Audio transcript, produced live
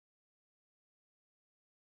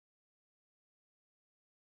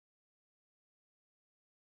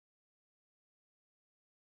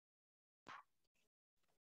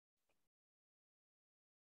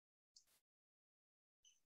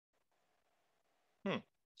Hmm.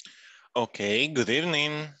 Okay, good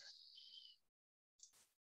evening.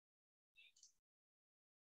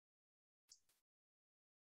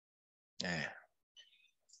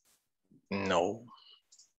 No.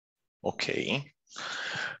 Okay.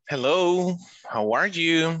 Hello, how are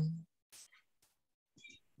you?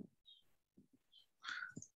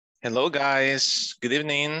 Hello, guys. Good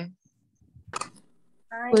evening.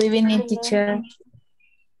 Hi, Good good evening, evening. teacher.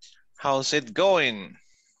 How's it going?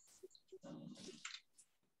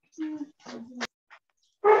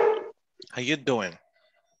 How you doing?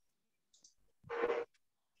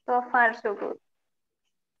 So far, so good.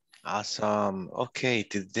 Awesome. Okay,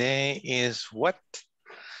 today is what?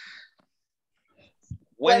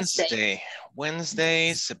 Wednesday.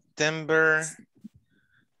 Wednesday, September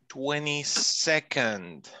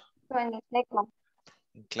 22nd. 22nd.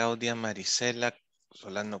 Claudia Marisela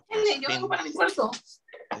Solano Yo vengo Crispin para mi cuarto.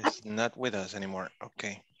 is not with us anymore.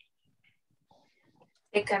 Okay.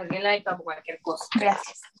 Te cargué el iPad por cualquier cosa.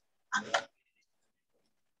 Gracias.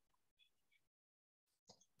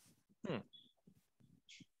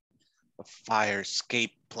 A fire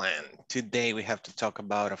escape plan. Today we have to talk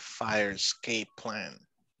about a fire escape plan.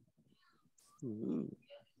 Ooh.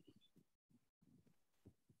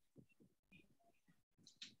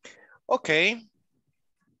 Okay.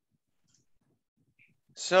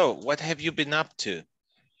 So what have you been up to?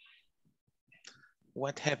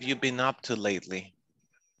 What have you been up to lately?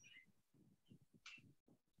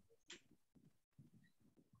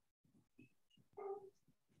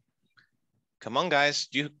 Come on, guys.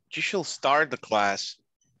 You should start the class.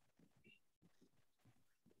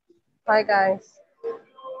 Hi guys.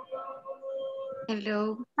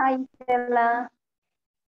 Hello. Hi, Stella.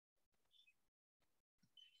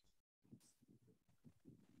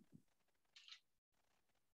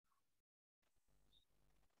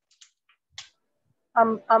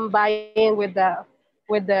 I'm buying with the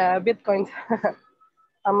Bitcoin.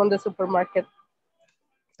 I'm on the supermarket.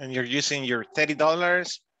 And you're using your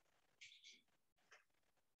 $30?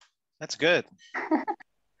 That's good.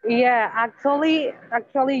 Yeah, actually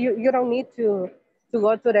you don't need to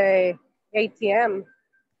go to the ATM.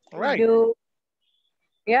 All right. You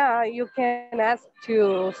can ask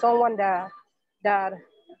to someone that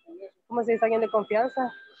 ¿cómo se dice? Alguien de confianza,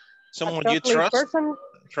 Someone a you trustworthy trust, person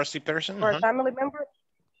trusty person. or a family member,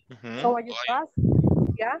 Mhm. someone you trust,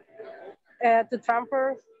 yeah, to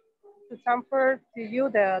transfer to you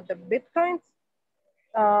the Bitcoins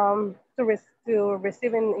to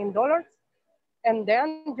receive in dollars, and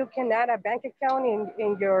then you can add a bank account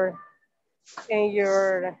in your Bank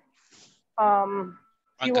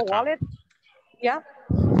Fuel account. wallet, yeah,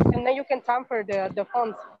 and then you can transfer the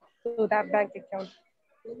funds to that bank account.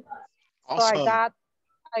 So Awesome.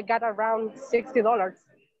 I got around $60.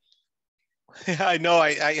 I know,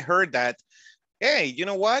 I heard that. Hey, you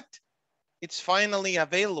know what? It's finally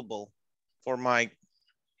available for my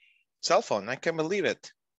cell phone. I can't believe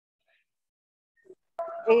it.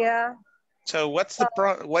 Yeah. So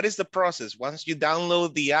what is the process? Once you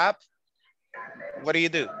download the app, what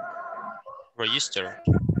do? Register.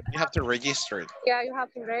 You have to register it. Yeah, you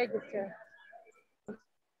have to register.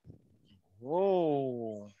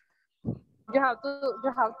 Whoa. You have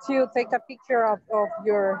to take a picture of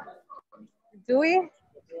your DUI,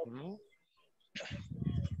 Mhm.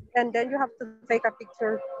 and then you have to take a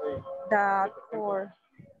picture that for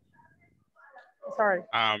sorry.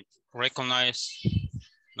 Recognize.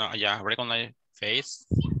 No, yeah, recognize face.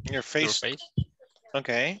 Your Your face. face.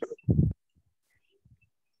 Okay.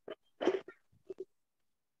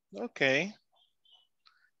 Okay.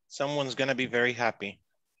 Someone's gonna be very happy.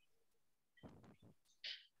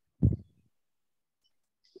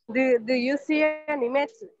 Do you see an image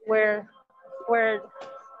where it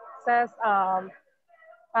says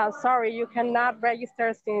sorry, you cannot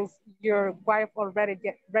register since your wife already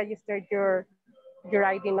registered your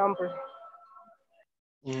ID number.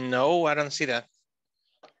 No, I don't see that.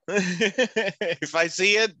 If I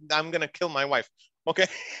see it, I'm gonna kill my wife. Okay.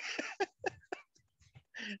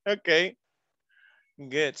 Okay.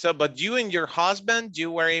 Good. So, but you and your husband,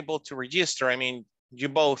 you were able to register. I mean, you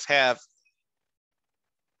both have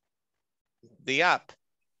the app.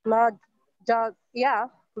 Not just yeah,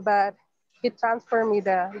 but he transferred me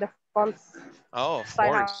the funds. Oh, of So I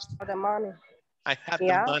have course. the money. I have the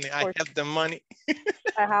Yeah, money. of I course. have the money.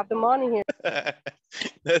 I have the money here.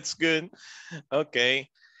 That's good. Okay.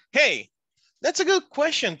 Hey, that's a good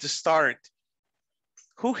question to start.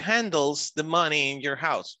 Who handles the money in your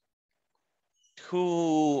house?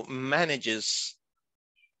 Who manages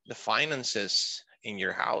the finances in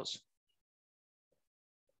your house?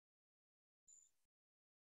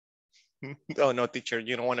 Oh, no, teacher,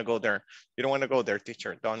 you don't want to go there. You don't want to go there,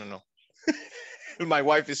 teacher. No, no, no. My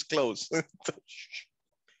wife is close.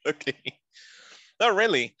 Okay. Not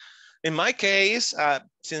really. In my case,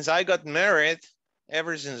 since I got married,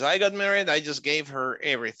 ever since I got married, I just gave her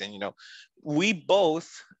everything, you know. We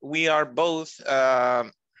are both,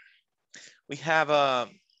 we have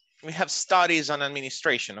studies on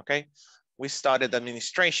administration, okay? We studied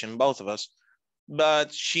administration, both of us,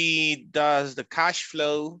 but she does the cash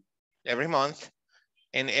flow every month,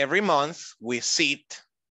 and every month we sit,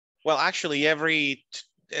 well, actually every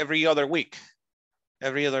other week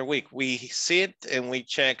we sit and we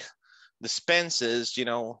check the expenses, you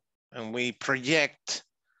know, and we project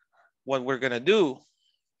what we're gonna do,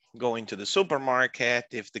 going to the supermarket,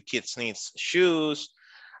 if the kids need shoes,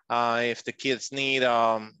 if the kids need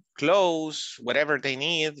clothes, whatever they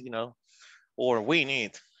need, you know, or we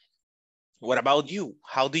need. What about you?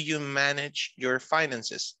 How do you manage your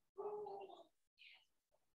finances?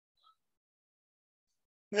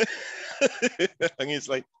 And he's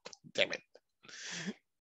like, damn it.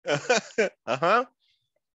 Uh-huh.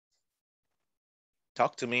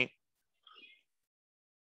 Talk to me.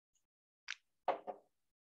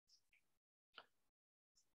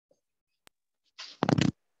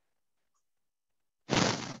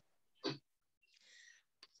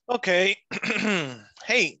 Okay.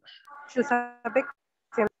 Hey. It's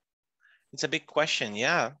a big question,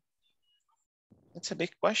 yeah. It's a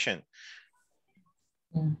big question.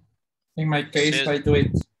 In my case, I do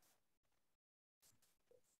it.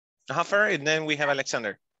 Hoffer, and then we have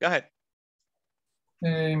Alexander. Go ahead.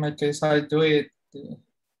 In my case, I do it. The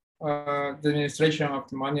administration of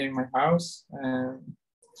the money in my house. And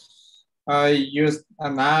I use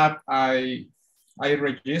an app. I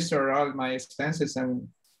register all my expenses and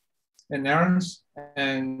earns.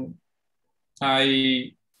 And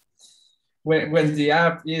when the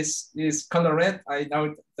app is color red, I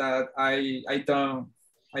know that I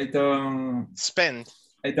don't spend.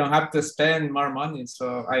 I don't have to spend more money,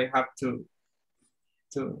 so I have to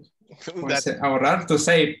ahorrar, to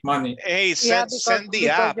save money. Hey, send the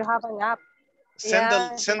app. You have an app.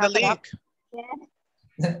 Send the link.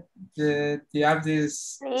 The app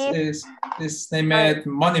is named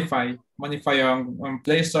Monify on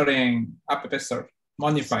Play Store and App Store.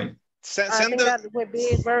 Monify. I think that would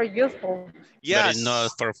be very useful. Yes. But it's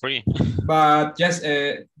not for free. But yes,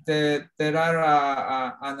 there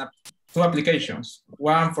are two applications,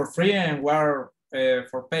 one for free and one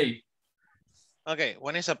for pay. Okay,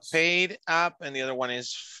 one is a paid app and the other one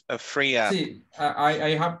is a free app. See,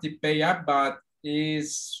 I have the pay app, but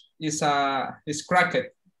it's cracked.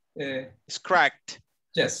 It's cracked.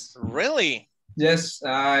 Yes. Really? Yes.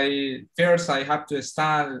 First I have to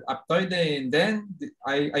install Aptoide, and then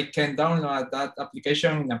I can download that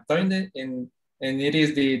application in Aptoide, and it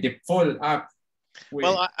is the full app.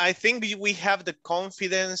 Well, I think we have the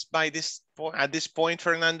confidence at this point,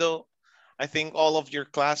 Fernando. I think all of your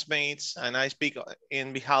classmates, and I speak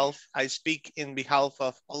in behalf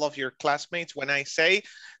of all of your classmates when I say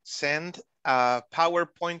send a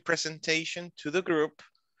PowerPoint presentation to the group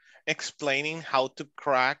explaining how to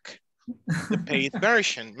crack the paid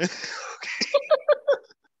version.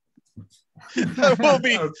 That will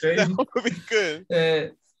be okay. That will be good.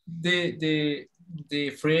 The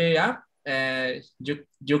free app,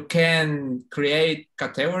 you can create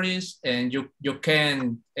categories, and you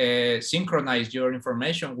can synchronize your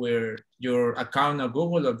information with your account of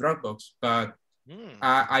Google or Dropbox. But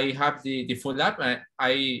I have the full app.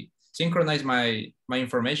 I synchronize my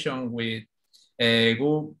information with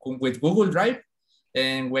Google Drive,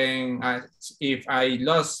 and if I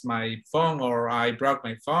lost my phone or I broke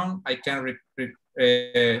my phone, I can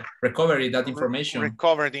recover that information.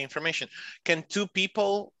 Recover the information. Can two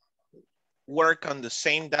people work on the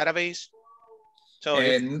same database? So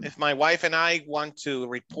if my wife and I want to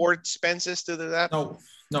report expenses to the app?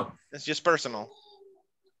 No. It's just personal.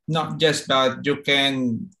 No, yes, but you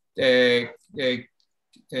can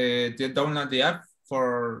download the app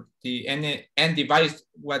for the any device.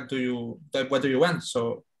 What do you want?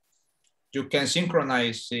 So you can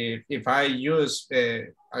synchronize. If I use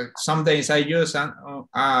some days I use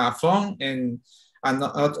a phone, and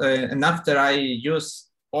after I use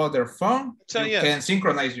other phone, so you can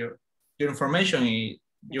synchronize your information.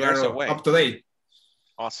 You are up to date.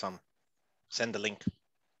 Awesome. Send the link.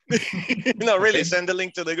 No, really, send the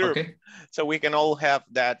link to the group, so we can all have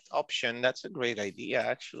that option. That's a great idea,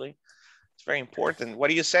 actually. It's very important. What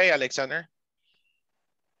do you say, Alexander?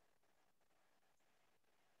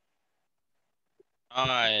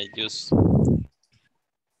 I just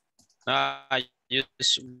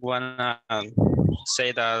wanna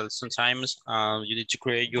say that sometimes you need to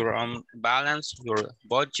create your own balance, your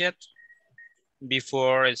budget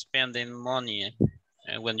before spending money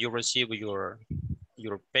when you receive your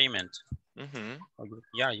payment.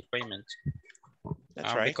 Yeah, your payment.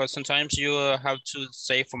 That's right. Because sometimes you have to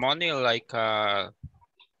save money like a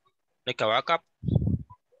backup,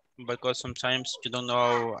 because sometimes you don't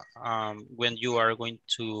know when you are going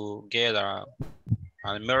to get an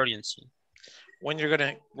emergency. When you're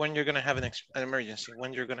gonna have an emergency,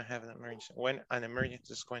 when you're gonna have an emergency, when an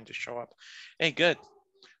emergency is going to show up. Hey, good.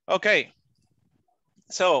 Okay.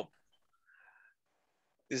 So,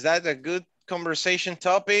 is that a good conversation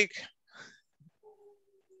topic?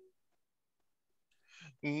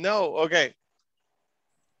 No. Okay.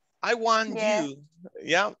 I want you.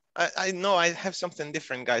 Yeah. I know I have something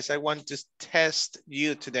different, guys. I want to test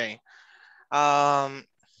you today.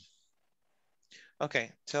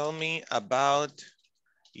 Okay. Tell me about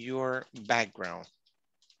your background.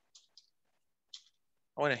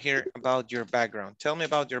 I want to hear about your background. Tell me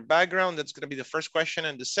about your background. That's going to be the first question.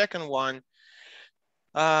 And the second one,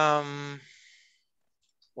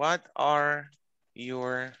 what are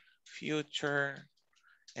your future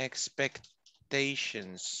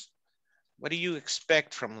expectations? What do you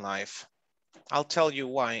expect from life? I'll tell you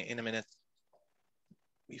why in a minute.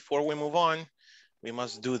 Before we move on, we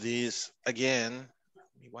must do this again.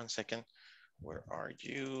 Give me 1 second. Where are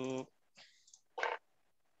you?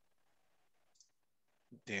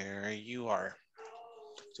 There you are.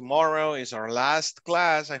 Tomorrow is our last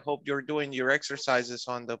class. I hope you're doing your exercises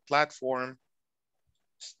on the platform.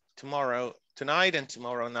 Tomorrow, tonight and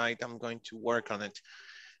tomorrow night, I'm going to work on it.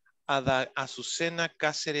 Ada Azucena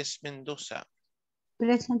Cáceres Mendoza.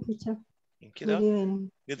 Present, teacher. Thank you, Good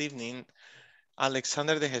evening. Good evening.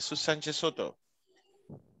 Alexander de Jesús Sánchez Soto.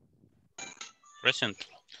 Present.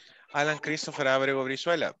 Alan Christopher Abrego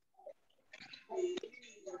Brizuela.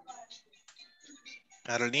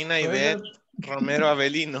 Carolina Ivette Romero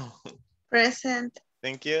Avelino. Present.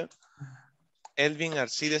 Thank you. Elvin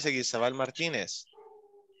Arcides Eguizabal Martínez.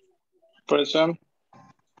 Present.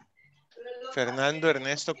 Fernando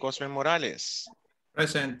Ernesto Cosme Morales.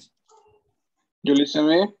 Present. You listen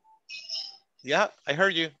me? Yeah, I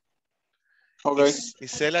heard you. Okay.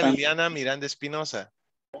 Isela Liliana Miranda Espinosa.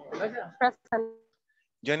 Present.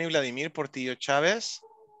 Johnny Vladimir Portillo Chávez.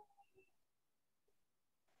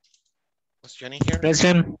 Was Johnny here?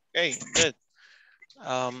 Present. Okay, good.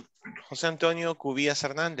 José Antonio Cubillas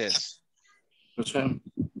Hernández. Present.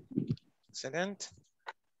 Excelente.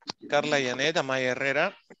 Carla Yanet Amaya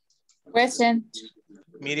Herrera. Present.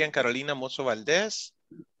 Miriam Carolina Mozo Valdés.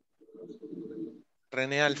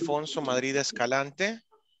 René Alfonso Madrid Escalante.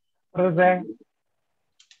 Present.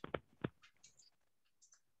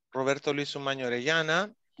 Roberto Luis Umaño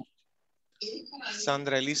Orellana.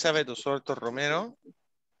 Sandra Elizabeth Osorto Romero.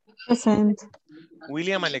 Present.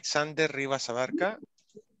 William Alexander Rivas Abarca.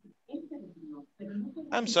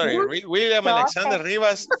 I'm sorry, William Alexander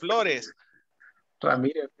Rivas Flores.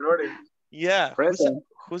 Ramírez Flores. Yeah, Present.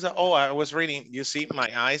 oh, I was reading, you see my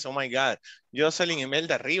eyes, oh my God. Jocelyn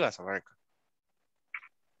Imelda Rivas Abarca.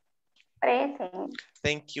 Present.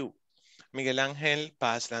 Thank you. Miguel Ángel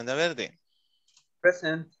Paz Landa Verde.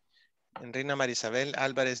 Present. Enrina Marisabel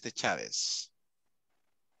Álvarez de Chávez.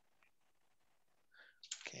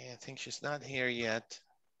 Okay, I think she's not here yet.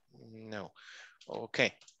 No.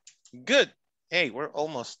 Okay, good. Hey, we're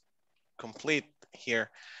almost complete here.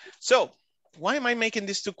 So, why am I making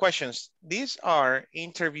these two questions? These are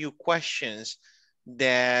interview questions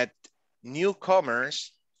that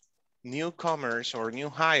newcomers or new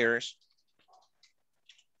hires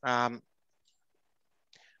are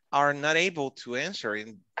not able to answer.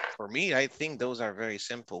 And for me, I think those are very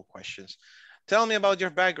simple questions. Tell me about your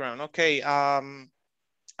background. Okay,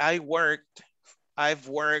 I've worked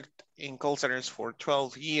in call centers for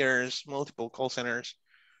 12 years, multiple call centers.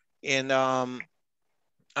 And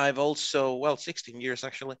I've also, well, 16 years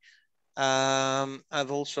actually.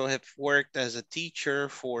 I've also have worked as a teacher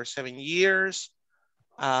for 7 years.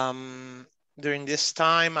 During this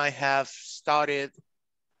time, I have started,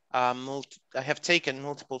 I have taken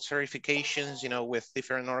multiple certifications, you know, with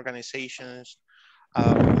different organizations.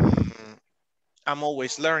 I'm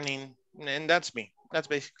always learning, and that's me. That's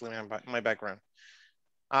basically my background.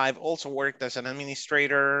 I've also worked as an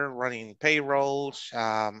administrator, running payrolls,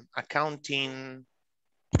 accounting,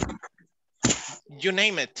 you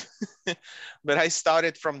name it. But I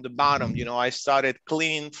started from the bottom. You know, I started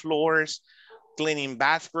cleaning floors, cleaning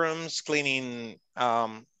bathrooms, cleaning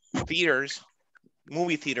theaters,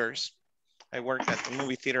 movie theaters. I worked at the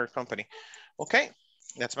movie theater company. Okay,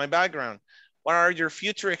 that's my background. What are your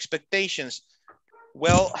future expectations?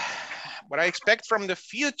 Well, What I expect from the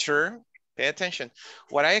future, pay attention.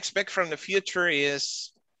 What I expect from the future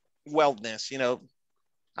is wellness. You know,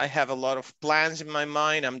 I have a lot of plans in my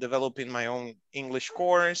mind. I'm developing my own English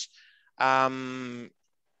course. I'm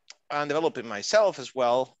developing myself as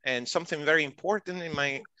well. And something very important in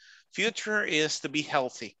my future is to be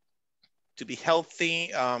healthy. To be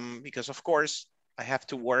healthy, because of course, I have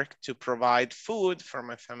to work to provide food for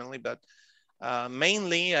my family, but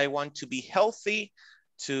mainly I want to be healthy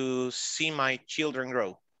to see my children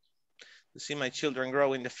grow. To see my children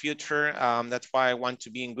grow in the future. That's why I want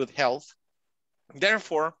to be in good health.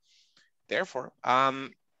 Therefore,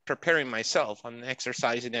 I'm preparing myself. I'm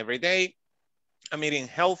exercising every day. I'm eating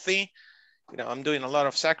healthy. You know, I'm doing a lot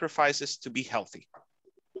of sacrifices to be healthy.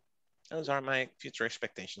 Those are my future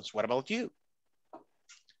expectations. What about you?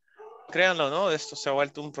 Créanlo, ¿no? Esto se ha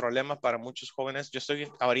vuelto un problema para muchos jóvenes. Yo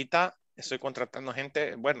ahorita estoy contratando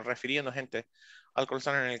gente, bueno, refiriendo gente al call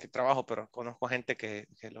center en el que trabajo, pero conozco gente que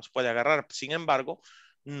los puede agarrar. Sin embargo,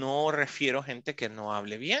 no refiero gente que no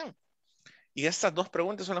hable bien. Y estas dos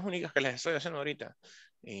preguntas son las únicas que les estoy haciendo ahorita.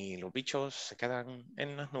 Y los bichos se quedan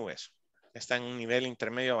en las nubes. Están en un nivel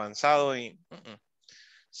intermedio avanzado y...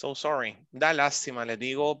 So sorry. Da lástima, les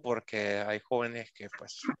digo, porque hay jóvenes que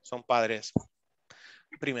pues son padres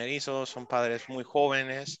primerizos, son padres muy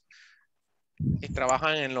jóvenes y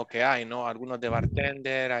trabajan en lo que hay, ¿no? Algunos de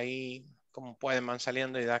bartender ahí, como pueden, van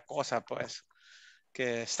saliendo y da cosas, pues,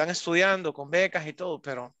 que están estudiando con becas y todo,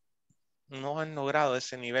 pero no han logrado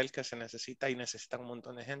ese nivel que se necesita y necesitan un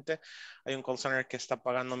montón de gente. Hay un call center que está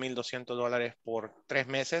pagando $1,200 por 3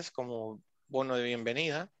 meses como bono de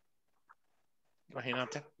bienvenida.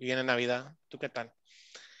 Imagínate, y viene Navidad, ¿tú qué tal?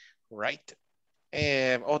 Right.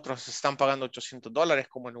 Otros están pagando $800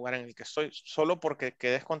 como el lugar en el que estoy, solo porque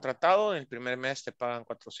quedes contratado. El primer mes te pagan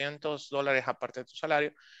 $400 aparte de tu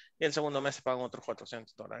salario y el segundo mes te pagan otros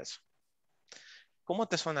 $400. ¿Cómo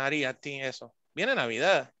te sonaría a ti eso? Viene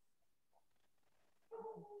Navidad.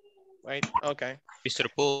 Right, okay. Mr.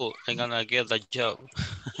 Poole, I'm gonna get that job.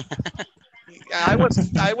 I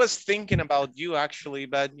was thinking about you actually,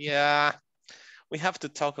 but yeah, we have to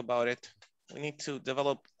talk about it. We need to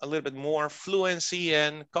develop a little bit more fluency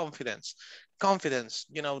and confidence. Confidence,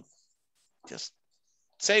 you know, just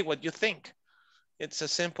say what you think. It's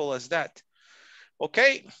as simple as that.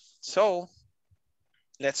 Okay, so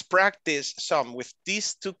let's practice some with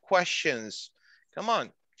these 2 questions. Come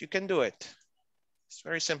on, you can do it. It's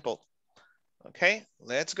very simple. Okay,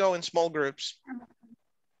 let's go in small groups.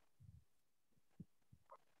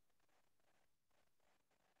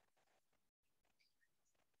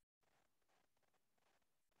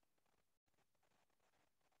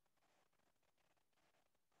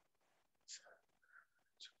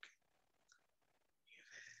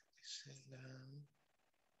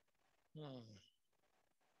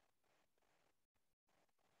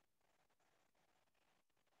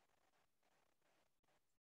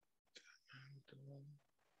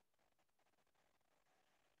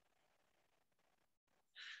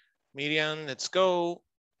 Miriam, let's go.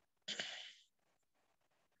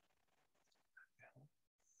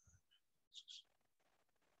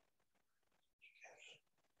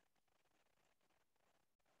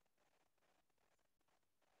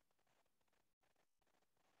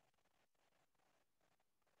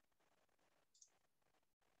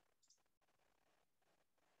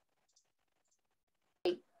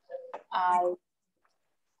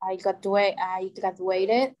 I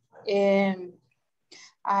graduated and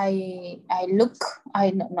I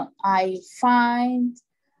find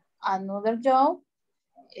another job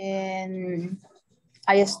and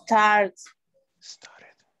I started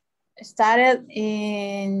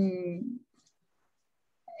in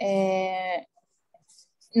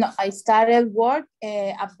I started work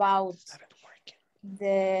about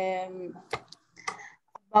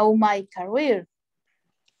my career.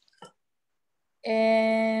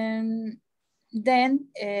 And then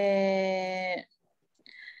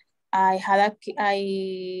I have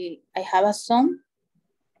a son,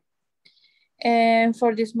 and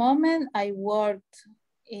for this moment I worked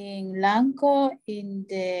in Lanco in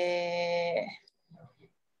the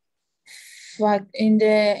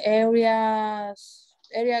area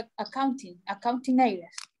accounting areas.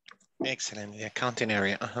 Excellent, the accounting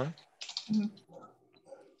area. Mm-hmm.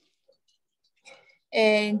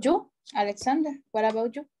 And you, Alexander, what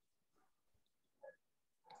about you?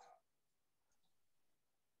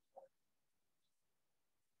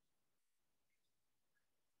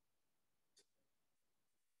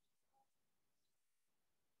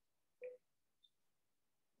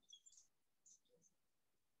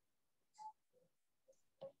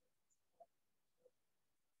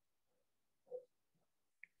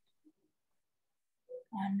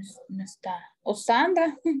 Ah, no, no está. O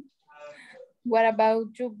Sandra, what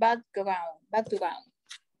about your background?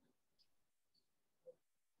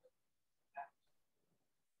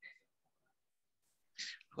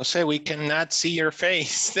 Jose, we cannot see your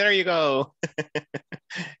face. There you go.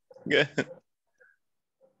 Good.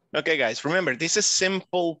 Okay, guys, remember, this is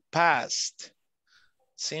simple past.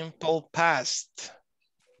 Simple past.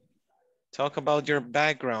 Talk about your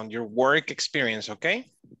background, your work experience, okay?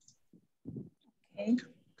 Okay.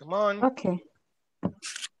 Come on. Okay.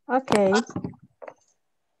 Okay.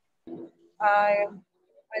 I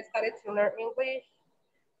started to learn English.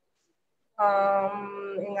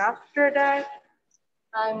 And after that,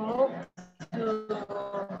 I moved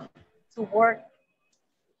to work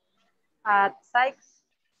at Sykes.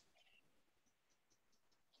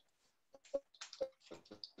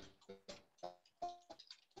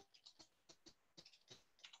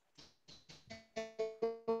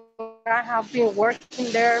 I have been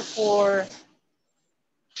working there for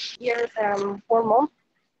years and 4 months.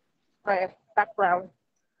 My background.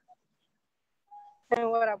 And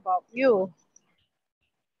what about you?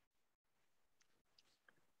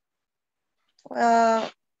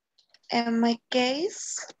 Well, in my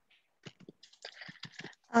case,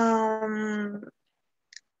 I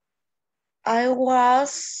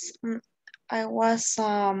was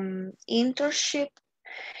internship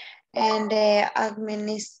in the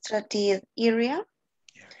administrative area.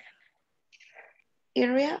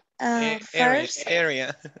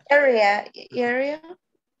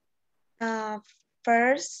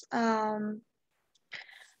 First.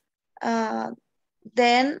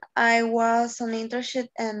 Then I was an internship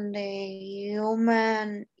in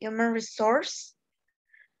the human resource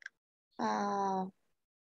for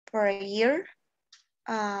a year.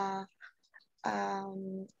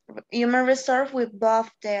 Human resource with both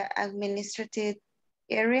the administrative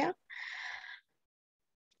area.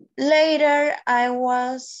 Later, I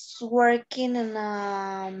was working in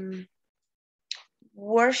a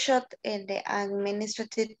workshop in the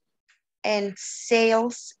administrative and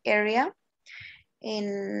sales area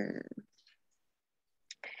and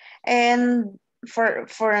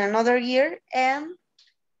for another year, and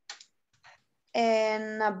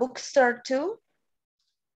in a bookstore too.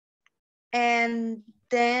 And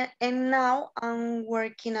now I'm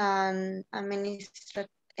working on administrative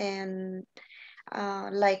and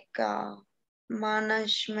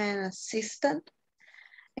management assistant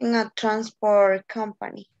in a transport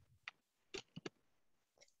company.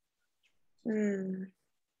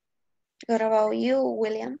 What about you,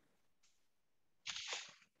 William?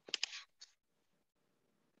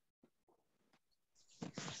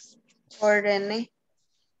 Or Rene?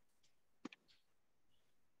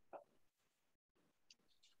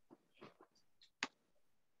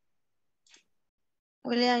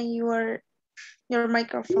 William, your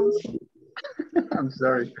microphone. I'm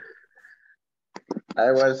sorry.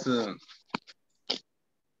 I was,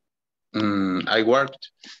 I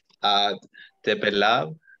worked at TP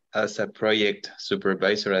Lab as a project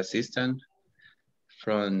supervisor assistant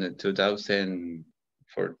from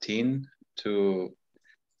 2014 to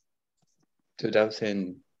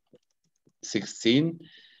 2016.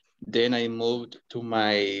 Then I moved to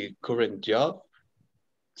my current job.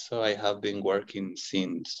 So I have been working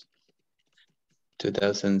since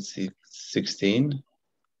 2016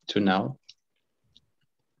 to now.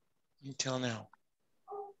 Until now.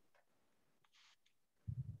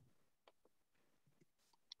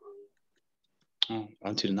 Oh,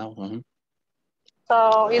 until now.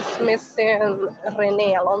 So it's missing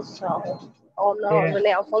Rene Alonso. Oh no, yeah.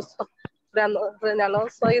 Rene Alfonso. Rene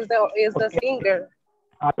Alonso is the singer.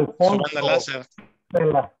 Alfonso.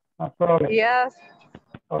 Yes.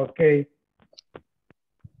 Okay.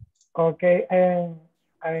 Okay, and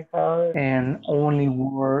I have only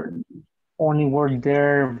worked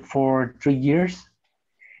there for 3 years,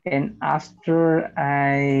 and after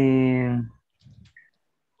I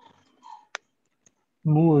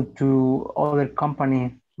moved to other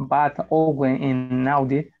company, but always in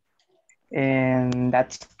audit, and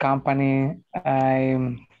that company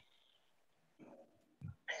I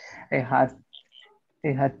had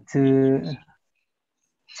to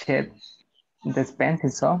check the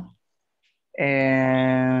expenses, so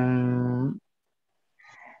and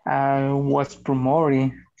I was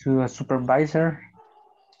promoted to a supervisor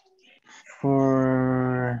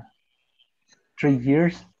for 3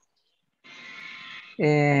 years,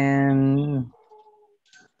 and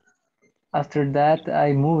after that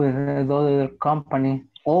I moved to another company,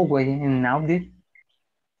 always in audit,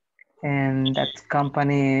 and that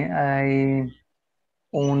company I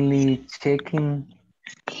only checking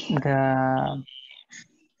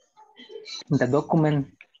the document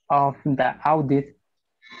of the audit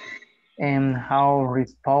and how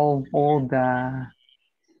respond all the,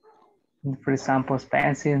 for example,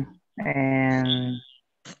 expenses and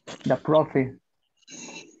the profit.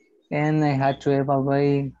 And I had to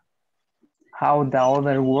evaluate how the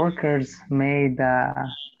other workers made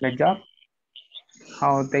the job,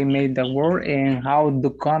 how they made the work, and how to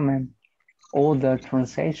comment all the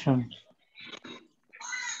transaction.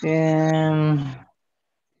 And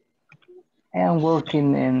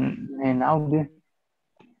working in audit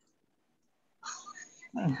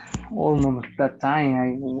almost the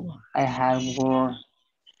time I have worked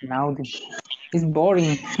in audit. It's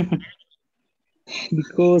boring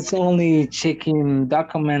because only checking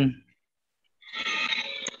document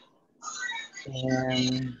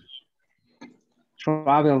and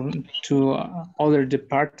travel to other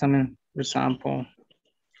department, for example,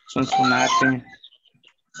 Sonsonate,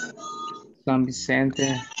 San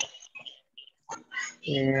Vicente,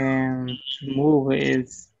 and to move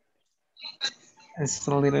is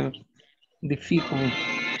a little difficult.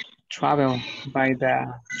 Travel by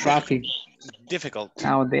the traffic. Difficult.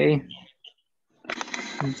 Nowadays,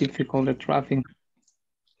 difficult the traffic.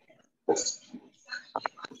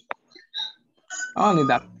 Only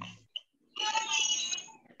that.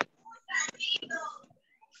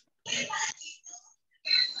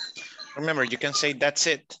 Remember, you can say that's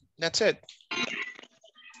it. That's it.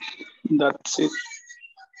 That's it.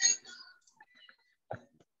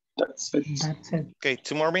 That's it. That's it. Okay,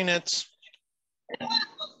 2 more minutes.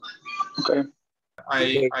 Okay.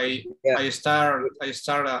 I start a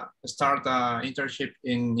internship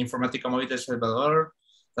in Informática Móvil de El Salvador.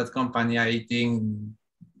 That company, I think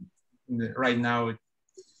right now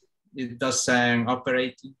it doesn't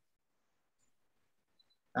operate.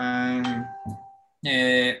 And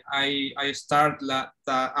I start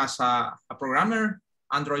as a programmer,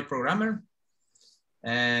 Android programmer,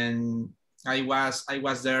 and I was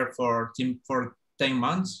there for 10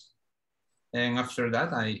 months, and after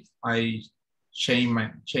that I changed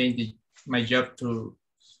my job to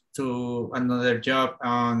another job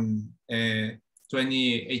on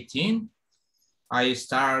 2018. I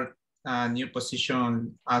start a new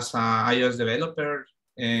position as an iOS developer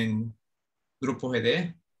in Grupo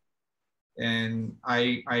GD, and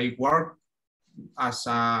I work as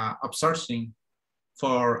a outsourcing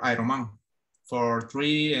for Ironman for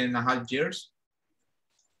 3.5 years.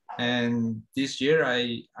 And this year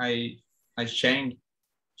I changed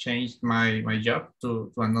my job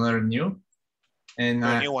to another new and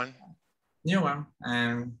A new one.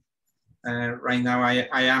 And right now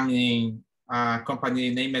I am in a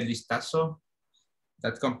company named Vistazo.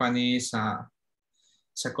 That company is a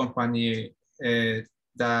company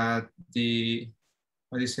that the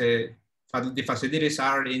facilities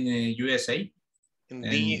are in the USA. In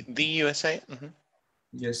the USA. Mm-hmm.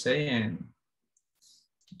 USA, and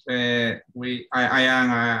I am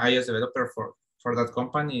an iOS developer for that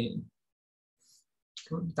company.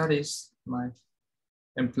 That is my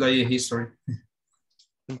employee history.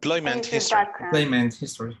 Employment history. Employment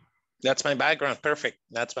history. That's my background. Perfect.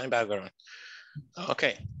 That's my background.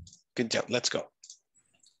 Okay. Good job. Let's go.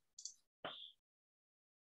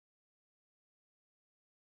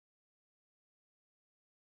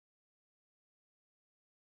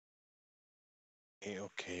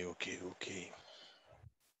 Okay.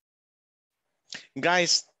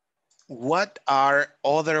 Guys, what are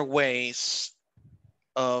other ways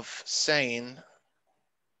of saying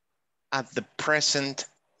at the present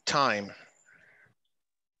time?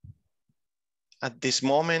 At this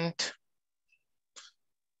moment?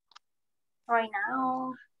 Right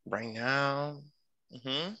now. Right now.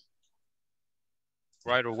 Mm-hmm.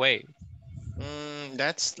 Right away.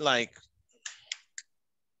 That's like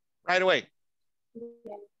right away.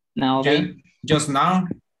 Now, just now.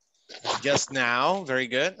 Just now. Very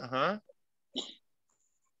good.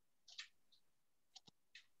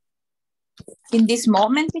 In this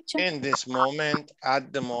moment, teacher? In this moment,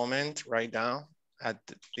 at the moment, right now, at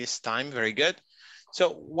this time. Very good. So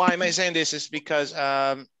why am I saying this is because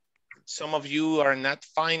some of you are not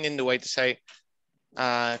finding the way to say,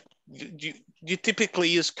 you typically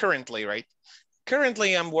use currently, right?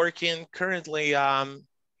 Currently I'm working, currently,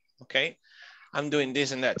 okay, I'm doing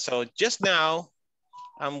this and that. So just now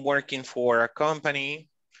I'm working for a company.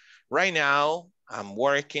 Right now I'm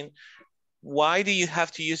working. Why do you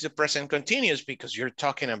have to use the present continuous? Because you're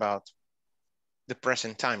talking about the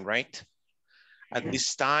present time, right? At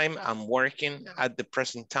this time, I'm working. At the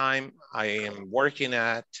present time, I am working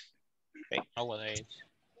at. Okay.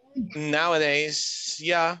 Nowadays,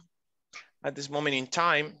 yeah. At this moment in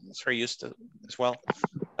time, it's very used to as well.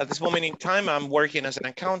 At this moment in time, I'm working as an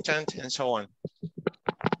accountant and so on.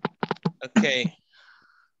 Okay.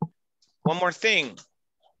 One more thing.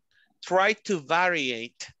 Try to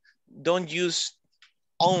variate. Don't use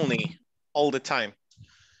only all the time.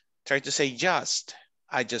 Try to say just.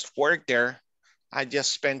 I just worked there. I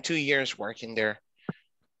just spent 2 years working there.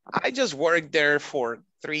 I just worked there for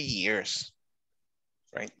 3 years,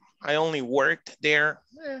 right? I only worked there.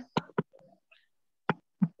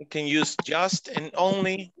 You can use just and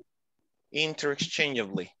only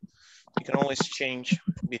interchangeably. You can always change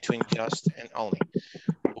between just and only.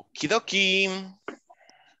 Okie dokie.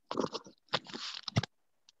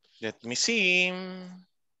 Let me see.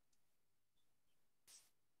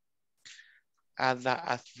 Ada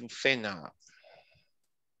Azucena.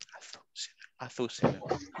 Azucena.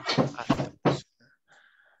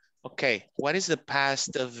 Okay, what is the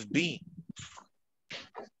past of be?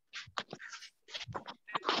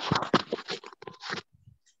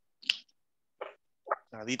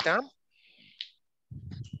 Nadita?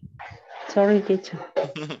 Sorry, teacher.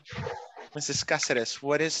 Mrs. Cáceres,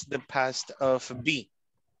 what is the past of be?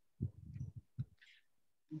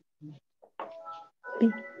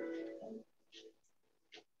 Be.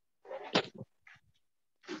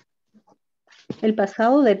 El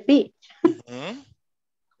pasado de be.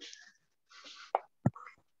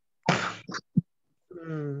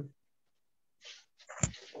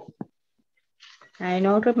 I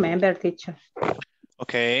don't remember, teacher.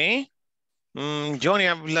 Okay. Johnny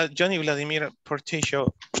Vladimir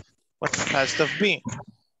Portillo, what's the past of be?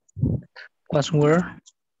 Was where?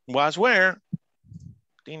 Was where?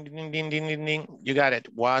 Ding, ding, ding, ding, ding, ding. You got it.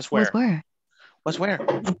 Was where? Was where? Was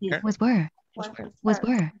where? Was where? Was where? Was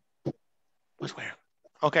where? Was where?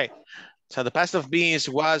 Okay. So the past of be is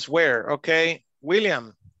was where. Okay.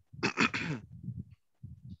 William.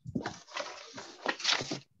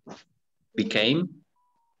 Became.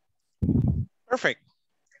 Perfect.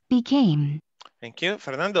 Became. Thank you.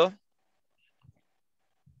 Fernando.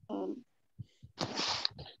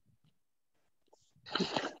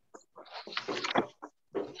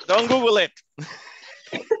 Don't Google it.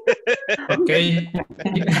 Okay.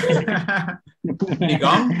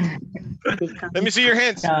 Become. Let me see your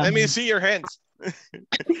hands. Let me see your hands.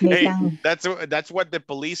 Hey, that's what the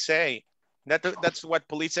police say. That's what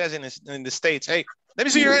police says in the States. Hey, let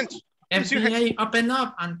me see your hands. FDA, open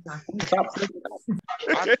up.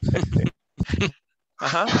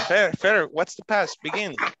 Fair. What's the past?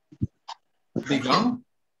 Begin. Begun.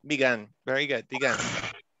 Began. Very good. Began.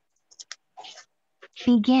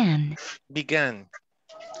 Began. Began.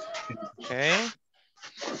 Okay.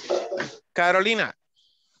 Carolina.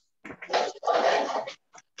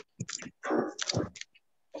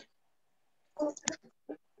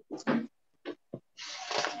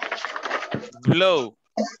 Blow.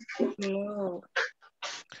 Blue.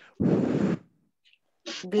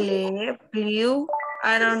 Blue.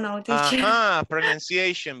 I don't know, teacher.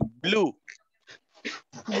 Pronunciation. Blue.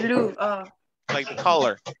 Blue. Oh. Like the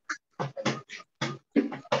color.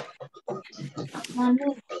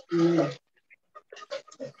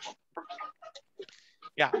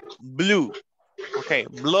 Yeah, blue. Okay,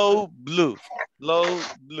 blow, blue. Blow,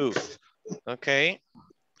 blue. Okay.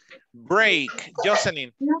 Break,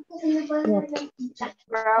 Jocelyn.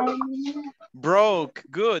 Broke,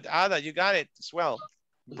 good. Ada, you got it as well.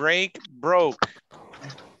 Break, broke.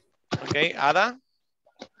 Okay, Ada.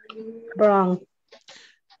 Wrong.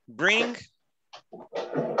 Bring.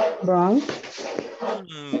 Wrong.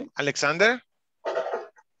 Alexander.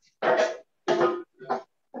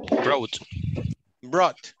 Brought.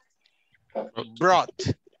 Brought. Brought.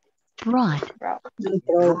 Brought.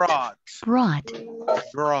 Brought. Brought.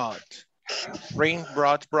 Brought. Bring,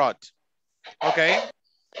 brought. Okay.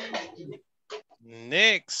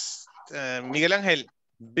 Next, Miguel Angel.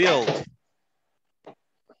 Build.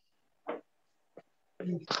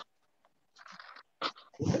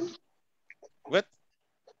 What?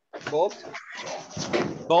 Bolt.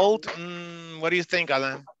 Bolt. What do you think,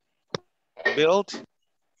 Alan? Build.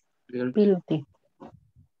 Build. Build.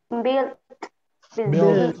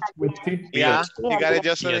 Yeah, you got it, Yeah,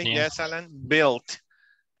 Jocelyn. yeah. Yes, Alan. Built.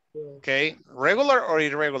 Okay. Regular or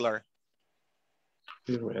irregular?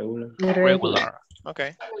 Regular.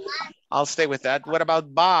 Okay. I'll stay with that. What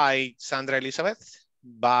about by, Sandra Elizabeth?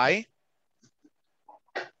 By.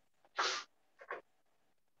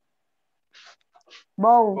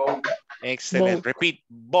 Boat. Excellent. Repeat.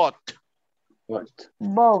 Bought. What?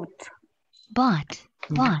 Boat. Bought.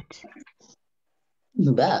 Bought.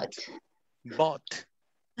 But. Bought.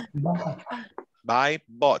 By,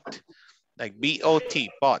 bought. Like B-O-T,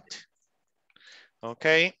 bought.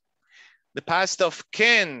 Okay. The past of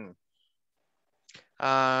can.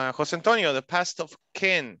 Jose Antonio, the past of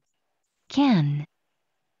can. Can.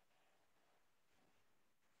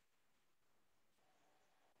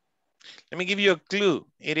 Let me give you a clue.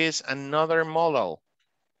 It is another modal.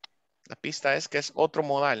 La pista es que es otro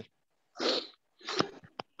modal.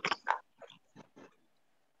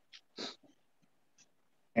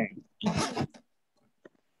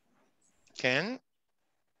 Can.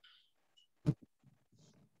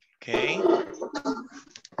 Okay.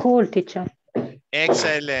 Cool, teacher.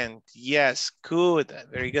 Excellent. Yes, could.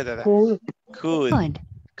 Very good at that. Cool. Could.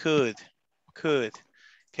 Could.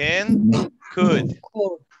 Can. Could.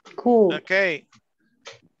 Cool. Okay.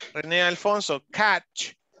 René Alfonso,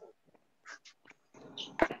 catch.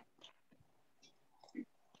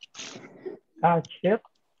 Catch it.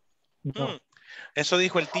 No. Eso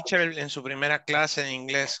dijo el teacher en su primera clase de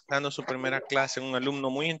inglés, dando su primera clase. Un alumno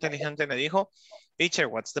muy inteligente le dijo, teacher,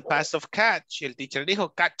 what's the past of catch? Y el teacher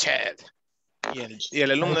dijo, catch it. Y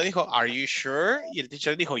el alumno dijo, are you sure? Y el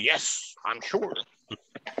teacher dijo, yes, I'm sure.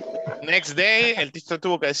 Next day, el teacher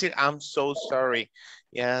tuvo que decir, I'm so sorry.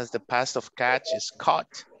 Yes, the past of catch is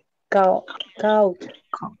caught. Caught. Caught.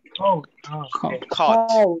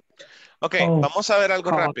 Ok, vamos a ver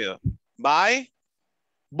algo rápido. Buy,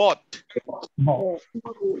 bought. Bought,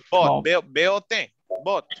 B-O-T,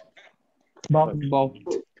 bought.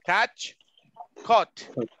 Catch, caught.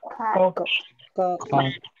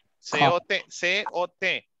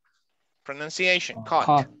 C-O-T. Pronunciation,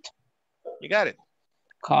 caught. You got it?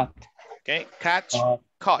 Caught. Okay, catch,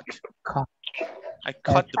 caught. I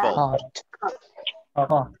caught the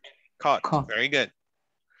ball. Caught. Very good.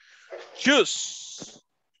 Choose.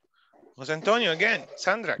 Jose Antonio again.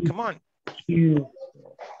 Sandra, come on.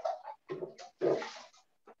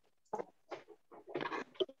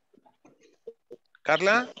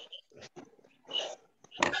 Carla?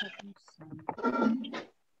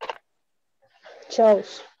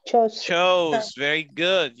 Chose. Very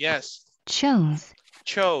good. Yes. Chose.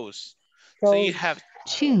 So you have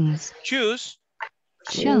Choose. Choose.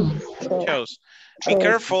 Chose. Be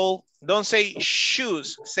careful. Don't say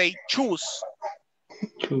shoes. Say choose.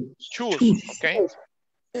 Choose. Okay.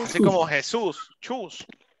 Así como Jesús. Choose.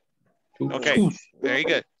 Okay. Very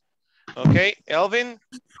good. Okay. Elvin.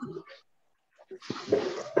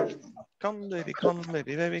 Come, baby,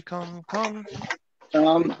 baby, come. Come.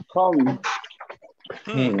 Come,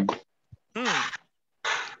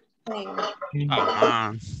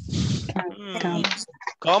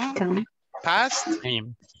 past,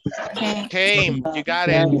 came. You got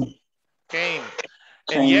it. Came.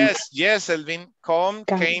 And yes, Elvin. Come,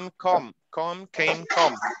 came. Come, came,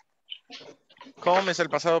 come. Come es el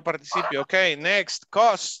pasado participio. Okay, next,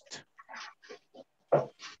 cost.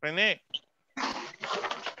 René.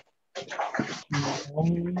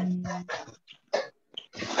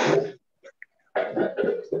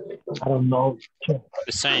 I don't know.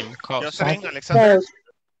 The same cost. Jocelyn, Alexander.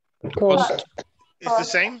 Cost. It's the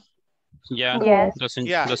same? Yeah. Yes.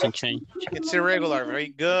 Doesn't change. It's irregular. Very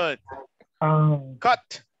good.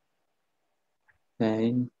 Cut.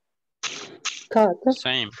 Same.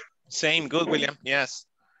 Good, William. Yes.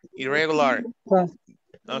 Irregular.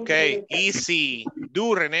 Okay. Easy.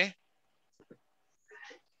 Do, René.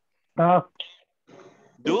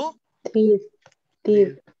 Do?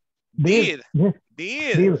 Did. You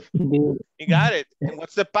got it. And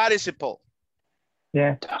what's the participle?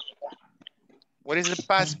 Yeah. What is the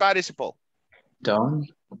past participle? Done.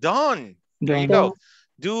 There you go.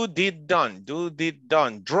 Do, did, done.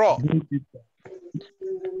 Draw.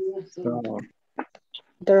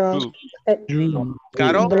 Caro?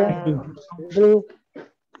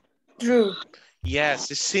 Drew.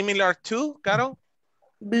 Yes. It's similar to, Caro?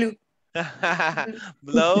 Blue.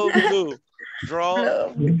 Blow, blue.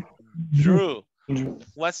 Draw, drew.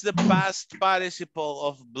 What's the past participle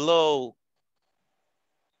of blow?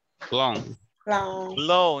 Blown.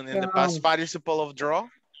 Blown. And the past participle of draw?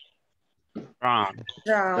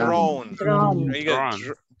 Drawn. Very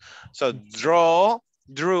good. So draw,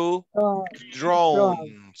 drew,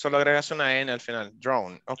 drawn. Solo agregas una N al final.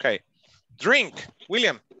 Drawn. Okay. Drink.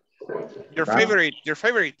 William. Your favorite.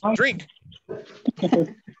 Drink.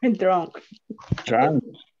 Drunk.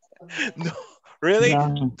 No, really?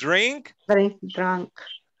 Drink? Drunk.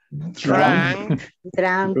 Drank.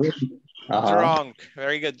 Uh-huh. Drunk.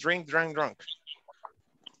 Very good. Drink, drank, drunk.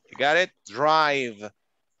 You got it? Drive.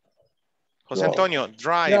 Jose Antonio,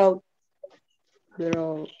 drive.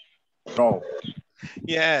 Drove.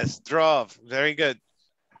 Yes, drove. Very good.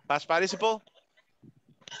 Past participle?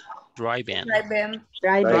 Driving.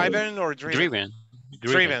 Driving or driven?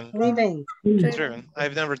 Driven.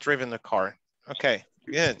 I've never driven a car. Okay,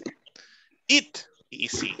 good. Eat.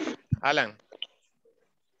 Easy. Alan.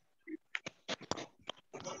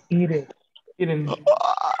 Eaten. Eaten.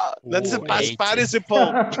 That's the past Ate.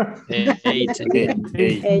 participle. Ate.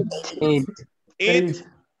 Eat,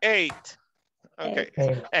 ate. Ok.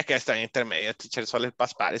 Ate. Es que está en intermedio, teacher, solo el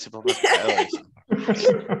past participle me puedo eso.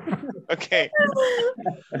 Ok.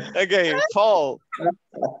 Ok, fall.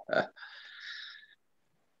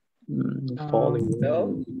 Falling.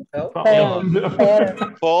 Fell.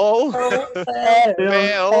 Fall.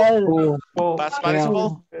 Fail. Fall. Past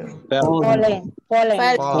participle. Fallen.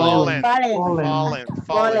 Fallen. Fallen.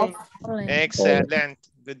 Fallen. Excellent.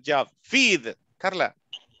 Good job. Feed. Carla.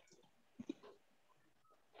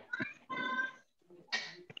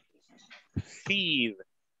 Feed.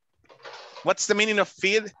 What's the meaning of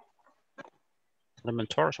feed?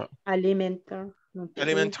 Elementor. Alimentar.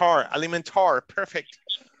 Alimentar. Perfect.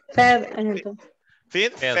 Fed.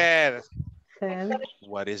 Feed. Fed. Fed.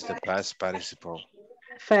 What is the past participle?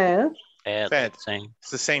 Fed. Fed. Same. It's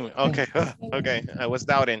the same. Okay. Okay. I was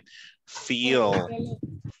doubting. Feel.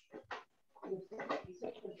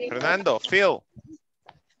 Fernando, feel.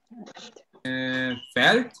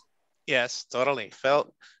 Felt. Yes, totally.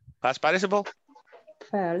 Felt. Past participle?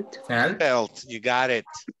 Felt. Felt. You got it.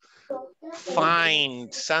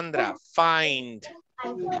 Find. Sandra, find.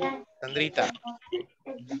 Sandrita.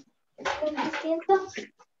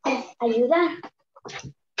 Ayudar.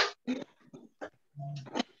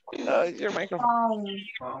 Your microphone.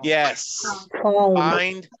 Yes.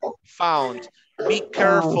 Found. Find. Be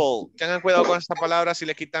careful. Tengan cuidado con esta palabra. Si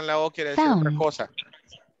le quitan la O, quiere decir otra cosa.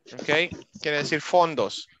 Ok. Quiere decir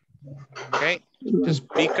fondos. Ok. Just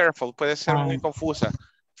be careful. Puede ser muy confusa.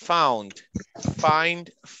 Found. Find.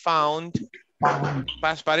 Found.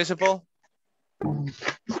 Past participle.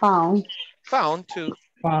 Found. Found too.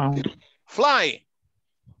 Found. Fly.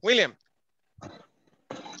 William.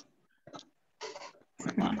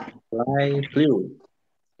 Fly, flew.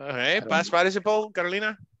 Okay. Past participle.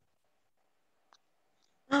 Carolina.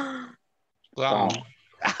 Wow.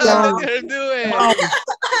 Look at her do it.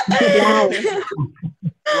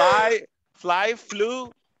 Fly,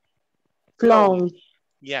 flew. Flown.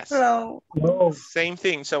 Yes. Flown. Same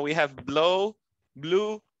thing. So we have blow,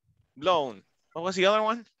 blew, blown. What was the other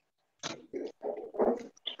one?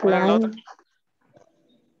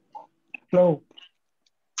 Flow.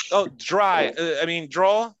 Oh, dry.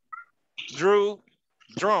 Draw, drew,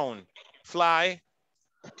 drone, fly,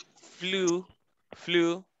 flew,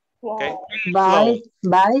 okay. By,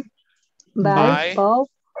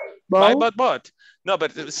 but. No,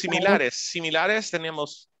 but similares. Similares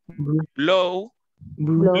tenemos blow,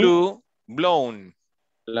 blew, blown.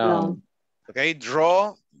 Okay,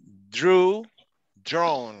 draw, drew,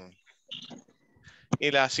 drone. Y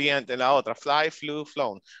la siguiente, la otra, fly, flew,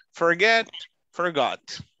 flown. Forget,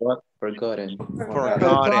 forgot. What? Forgotten.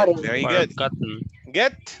 Very good. Forgotten.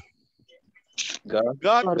 Get, Got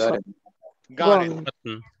it.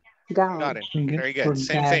 Got it. Very good.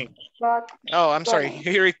 Same thing. Oh, I'm sorry.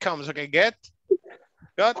 Here it comes. Okay, get,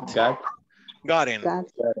 got in.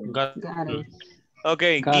 Got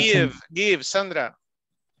Okay, give, Sandra.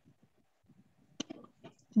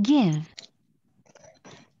 Give.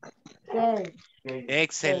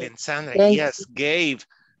 Excellent, Sandra. Yes, gave.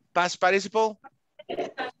 Past participle?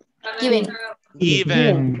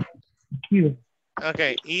 Given.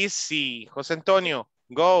 Okay, easy. Jose Antonio,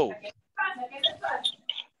 go.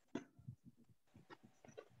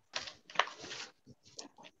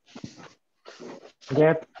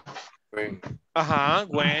 Get.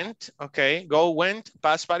 Went. Okay, go, went.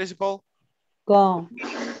 Past participle? Gone.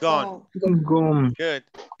 Gone. Good.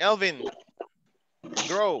 Elvin,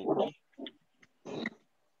 grow.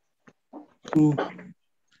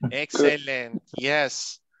 Excellent.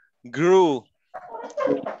 Yes. Grew.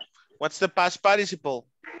 What's the past participle?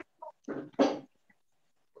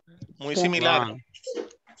 Muy similar.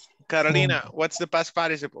 Carolina, what's the past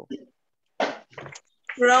participle?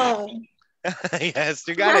 Grown. Yes,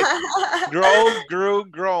 you got it. Grow, grew,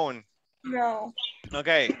 grown. No.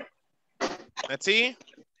 Okay. Let's see.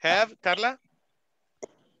 Have, Carla?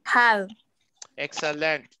 Have.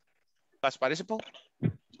 Excellent. Past participle?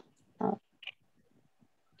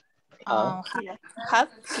 Have.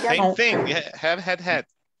 Same thing. Yeah, have, had.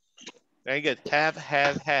 Very good. Have,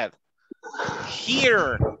 had.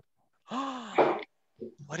 Here.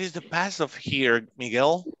 What is the past of here,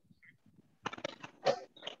 Miguel?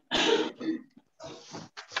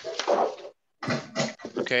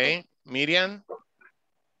 Okay, Miriam.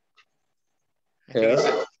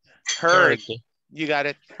 Heard. You got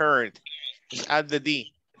it. Heard. Just add the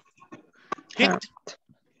D. Hit.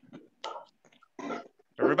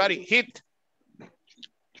 Everybody, hit.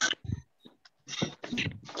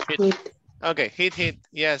 Okay, hit.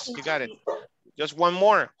 Yes, you got it. Just one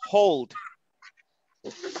more. Hold.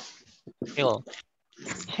 Held.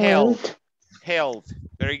 Held. Held.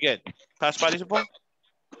 Very good. Past participle?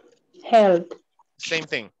 Held. Same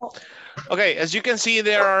thing. Okay, as you can see,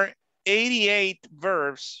 there are 88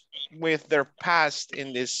 verbs with their past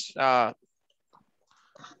in this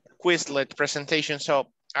Quizlet presentation. So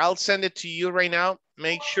I'll send it to you right now.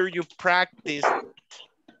 Make sure you practice.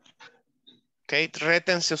 Okay,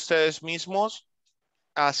 rétense ustedes mismos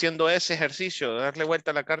haciendo ese ejercicio, darle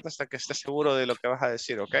vuelta a la carta hasta que esté seguro de lo que vas a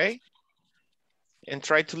decir, okay? And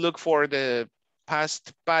try to look for the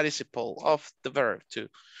past participle of the verb too.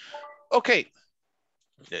 Okay,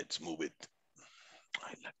 let's move it.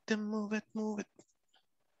 I like to move it, move it.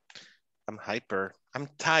 I'm hyper. I'm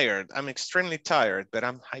tired. I'm extremely tired, but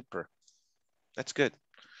I'm hyper. That's good.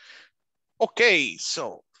 Okay,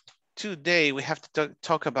 so today we have to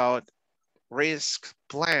talk about risk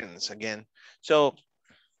plans again. So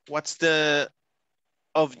what's the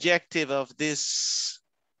objective of this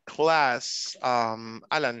class,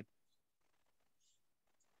 Alan?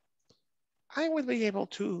 I will be able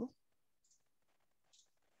to.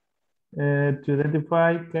 To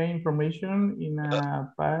identify key information in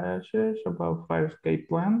a passage about fire escape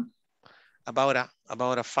plan. About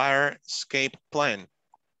a fire escape plan.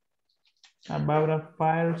 About a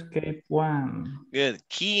fire escape plan. Good.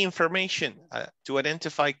 Key information. To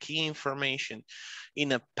identify key information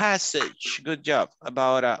in a passage. Good job.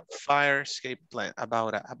 About a fire escape plan.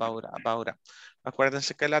 About a.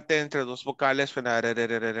 Acuérdense que la T entre dos vocales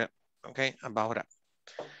suena. Okay. About a.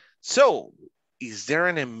 So, is there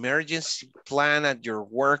an emergency plan at your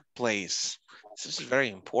workplace? This is very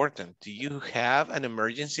important. Do you have an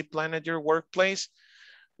emergency plan at your workplace?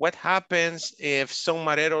 What happens if some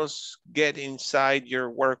mareros get inside your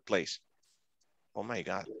workplace? Oh my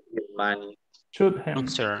God. Money. Shoot him.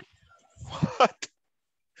 Answer. What?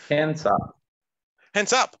 Hands up.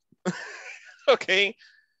 Hands up. Okay.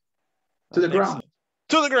 To the ground.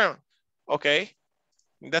 To the ground. Okay.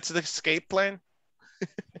 That's the escape plan.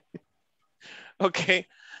 Okay.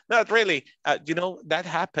 Not really. You know, that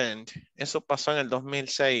happened. Eso pasó en el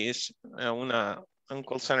 2006. Un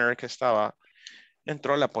call center que estaba.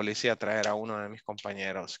 Entró la policía a traer a uno de mis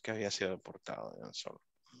compañeros que había sido deportado. Son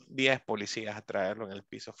 10 policías a traerlo en el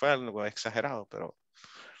piso. Fue algo exagerado, pero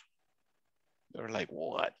they were like,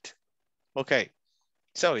 what? Okay.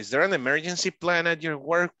 So, is there an emergency plan at your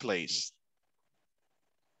workplace?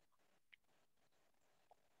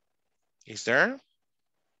 Is there?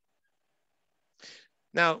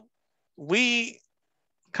 Now, we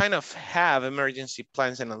kind of have emergency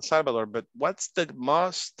plans in El Salvador, but what's the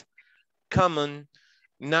most common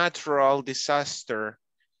natural disaster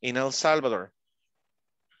in El Salvador?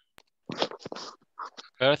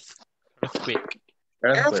 Earthquake.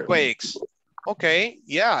 Earthquakes. Okay,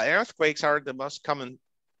 yeah, earthquakes are the most common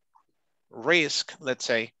risk, let's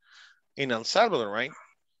say, in El Salvador, right?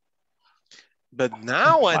 But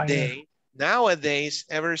nowadays,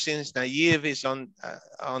 ever since Nayib is on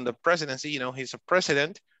the presidency, you know, he's a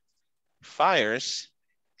president, fires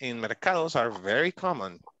in mercados are very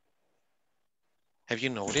common. Have you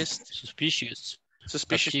noticed? Suspicious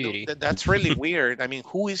activity. That's really weird. I mean,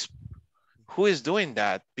 who is doing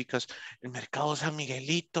that? Because El Mercado San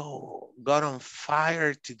Miguelito got on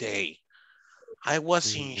fire today. I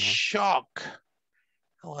was in shock.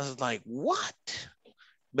 I was like, what?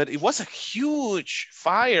 But it was a huge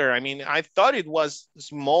fire. I mean, I thought it was a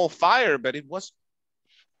small fire, but it was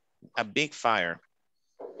a big fire.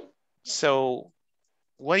 So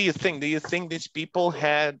what do you think? Do you think these people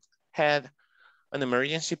had an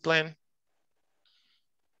emergency plan?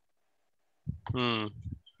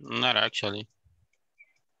 Not actually.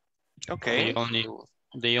 Okay.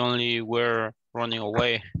 They only were running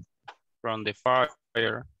away from the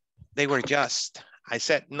fire. They were just. I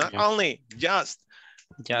said not only just.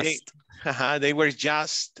 They were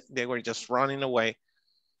just running away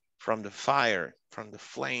from the fire, from the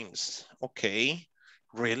flames. Okay,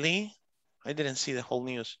 really? I didn't see the whole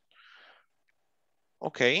news.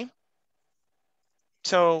 Okay.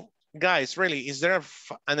 So guys, really, is there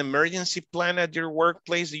an emergency plan at your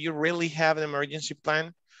workplace? Do you really have an emergency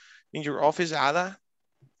plan in your office, Ada?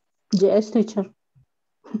 Yes, teacher.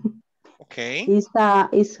 Okay. It's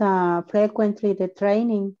frequently the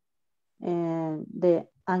training and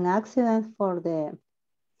an accident for the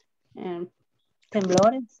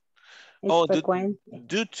temblores.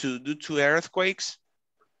 Due to earthquakes?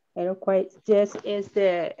 Earthquakes, yes, is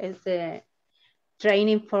the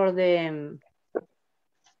training for the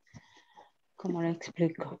 ¿cómo le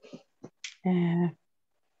explico?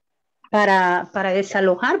 Para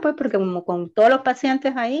desalojar, pues, porque como con todos los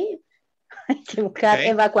pacientes ahí, Hay que buscar Okay.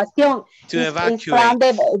 evacuación. To It's evacuate. from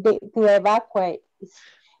to evacuate.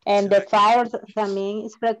 And the fires también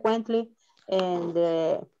is frequently and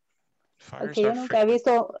Fires okay, yo are nunca he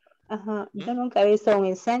visto, yo nunca he visto un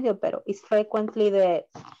incendio, pero it's frequently the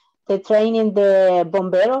training de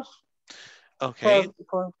bomberos. Okay.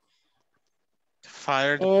 For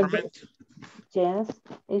Fire department. Yes,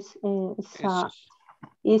 it's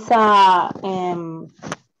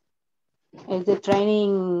the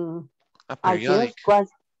training. A periodic.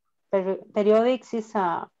 Periodics is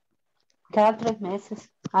cada 3 meses,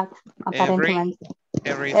 aparentemente.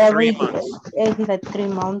 Every 3 months. Every 3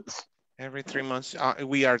 months. Every 3 months,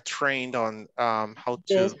 we are trained on how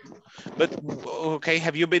to. Yes. But okay,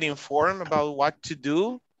 have you been informed about what to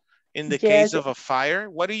do in the case of a fire?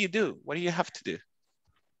 What do you do? What do you have to do?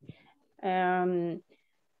 And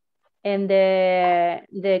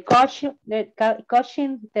the coaching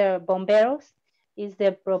the bomberos is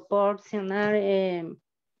the proportional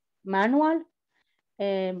manual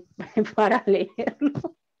para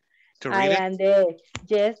leerlo. To read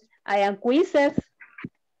it? I am quizzes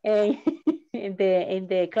in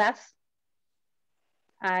the class.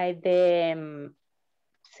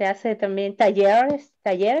 Se hace también talleres.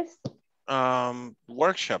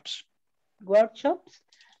 Workshops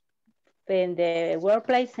in the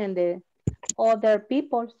workplace and the other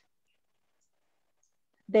people.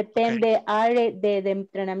 Depende área de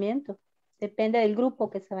entrenamiento. Depende del grupo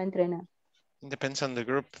que se va a entrenar. Depends on the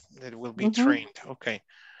group that will be trained. Okay.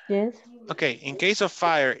 Yes. Okay, in case of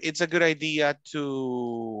fire, it's a good idea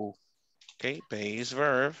to, base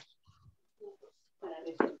verb.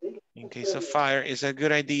 In case of fire, it's a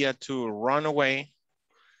good idea to run away,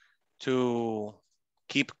 to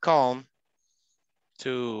keep calm,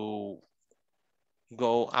 to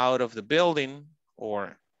go out of the building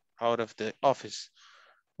or out of the office.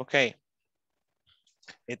 Okay.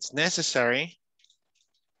 It's necessary.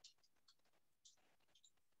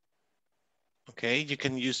 Okay, you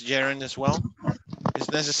can use gerund as well. It's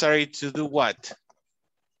necessary to do what?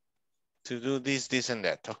 To do this, this, and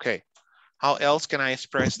that. Okay. How else can I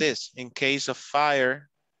express this? In case of fire,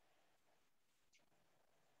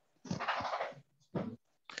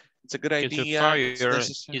 it's a good idea.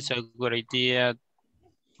 It's a good idea.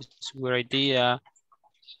 It's a good idea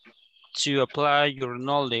to apply your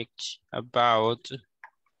knowledge about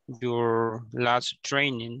your last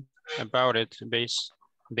training about it based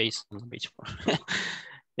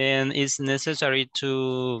and it's necessary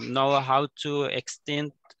to know how to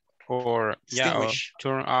extend or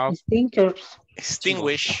turn off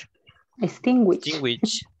extinguish the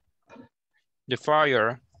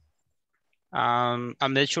fire. I'm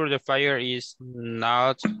not sure the fire is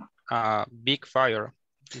not a big fire.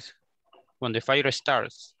 It's when the fire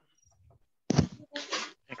starts.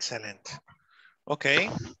 Excellent. Okay.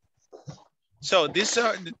 So this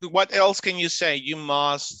what else can you say? You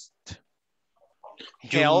must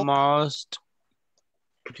help.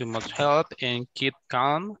 You must help and keep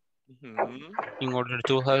calm in order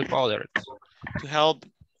to help others. To help,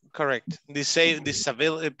 correct.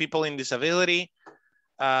 Disability, people in disability.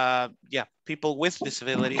 People with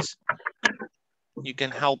disabilities. You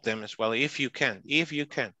can help them as well if you can.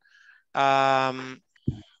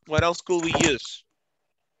 What else could we use?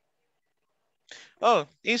 Oh,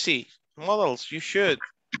 easy. Models, you should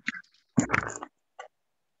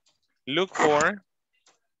look for,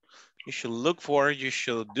 you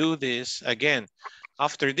should do this again.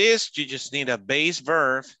 After this, you just need a base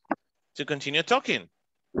verb to continue talking.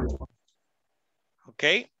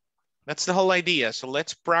 Okay, that's the whole idea. So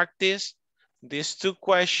let's practice these 2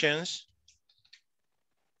 questions.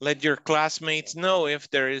 Let your classmates know if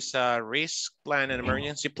there is a risk plan, an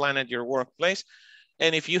emergency plan at your workplace.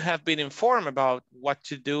 And if you have been informed about what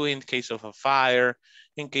to do in case of a fire,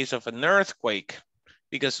 in case of an earthquake,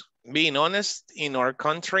 because being honest, in our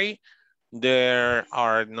country, there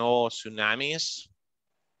are no tsunamis.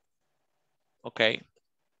 Okay.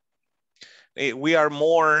 We are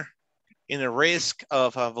more in a risk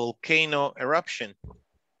of a volcano eruption,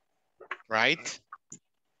 right?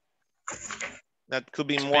 That could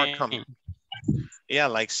be more common. Yeah,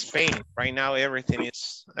 like Spain. Right now, every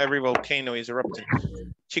volcano is erupting.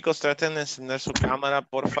 Chicos, traten de encender su cámara,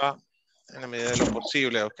 porfa, en la medida de lo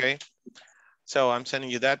posible, okay? So I'm sending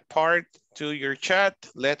you that part to your chat.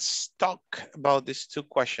 Let's talk about these 2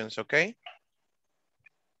 questions, okay?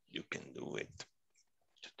 You can do it.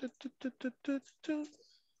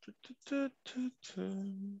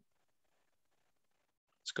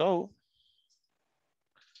 Let's go.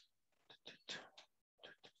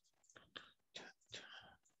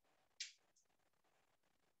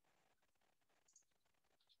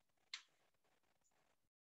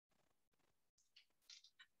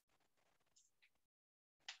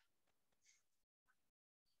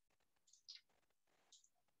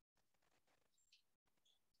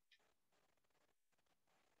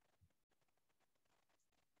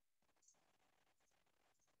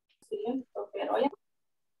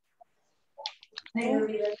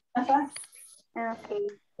 Okay.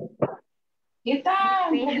 ¿Qué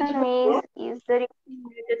tal? Question is there to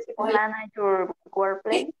manage your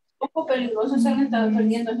workplace? Un poco peligroso se han estado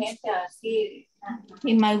perdiendo gente así.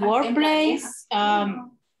 In my workplace,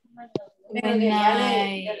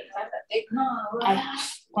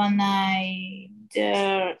 when I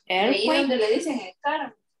the airplane, le dicen el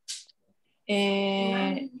carro.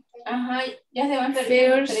 Ajá, ya se van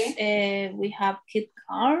perdiendo first we have kit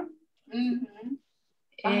car.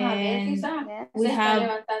 And we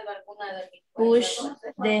have push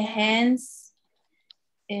the hands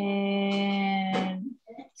and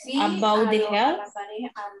about the health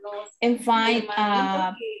and find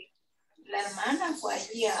a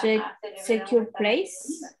secure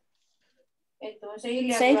place,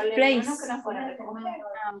 safe place.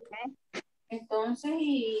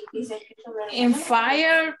 In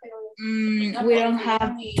fire, we don't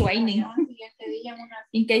have training.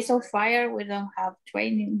 In case of fire, we don't have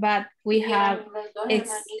training, but we have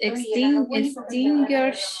extinguishers.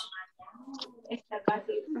 Okay.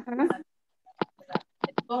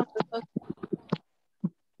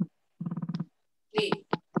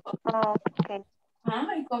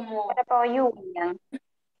 What about you, William?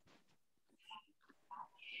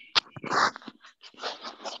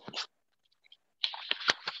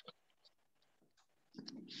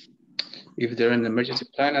 If there's an emergency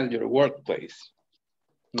plan at your workplace?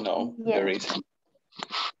 No, Yes. there isn't.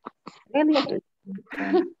 Really?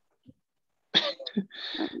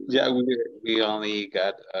 Yeah, we only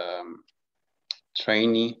got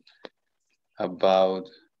training about,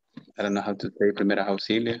 I don't know how to say, primera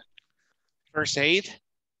auxilio. First aid.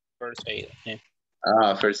 First aid. Yeah.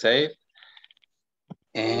 First aid.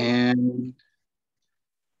 And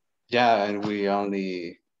yeah, and we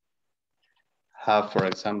only have, for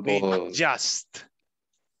example, just.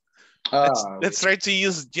 Let's try to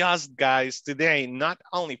use just, guys, today. Not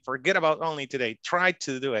only, forget about only today. Try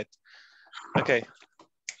to do it. Okay.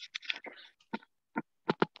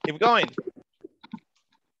 Keep going.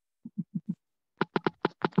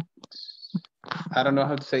 I don't know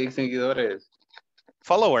how to say extinguidores.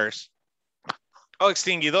 Followers. Oh,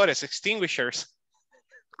 extinguidores, extinguishers.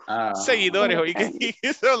 Seguidores, or you can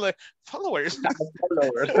use like followers.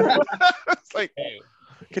 It's like,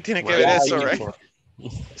 ¿qué tiene que ver eso, right?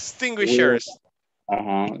 Extinguishers.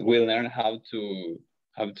 We learn how to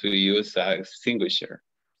use a extinguisher.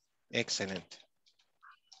 Excellent.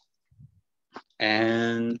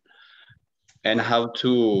 And how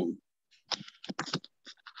to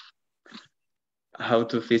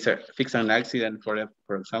fix an accident, for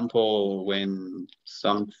example, when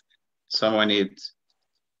someone is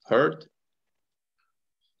hurt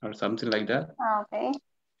or something like that. Okay.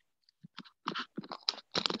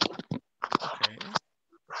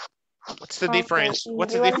 What's the difference?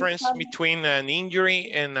 What's the difference between an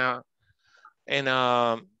injury and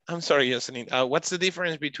I'm sorry, Yasenin. What's the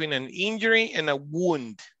difference between an injury and a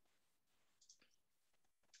wound?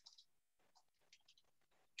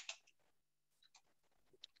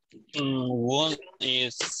 Wound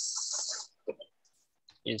is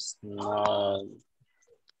not.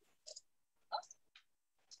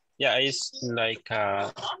 Yeah, it's like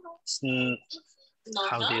how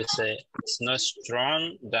do you say? It's not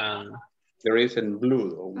strong than. There isn't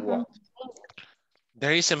blood or what?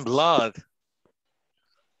 There isn't blood.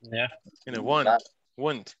 Yeah. In a wound.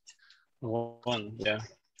 Wound. Wound, yeah.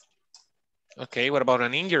 Okay, what about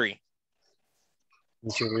an injury?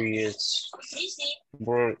 Injury is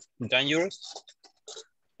more dangerous.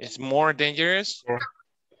 It's more dangerous?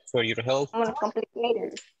 For your health. More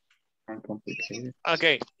complicated.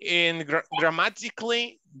 Okay,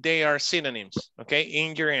 grammatically, they are synonyms, okay?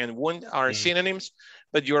 Injury and wound are synonyms,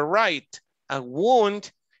 but you're right. A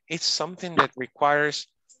wound is something that requires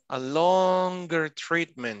a longer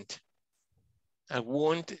treatment. A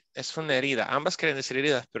wound es una herida. Ambas quieren decir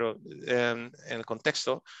heridas, pero en el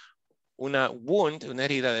contexto, una wound, una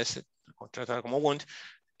herida, tratada como wound,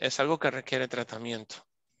 es algo que requiere tratamiento,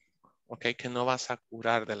 ok, que no vas a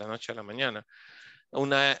curar de la noche a la mañana.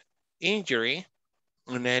 Una injury,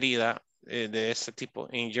 una herida de ese tipo,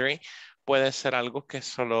 injury, puede ser algo que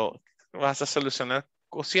solo vas a solucionar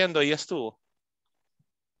cosiendo y estuvo.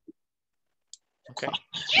 Okay.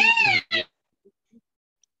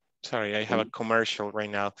 Sorry, I have a commercial right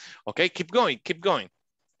now. Okay, keep going, keep going.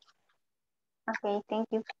 Okay, thank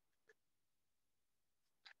you.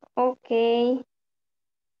 Okay.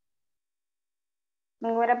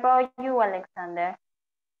 And what about you, Alexander?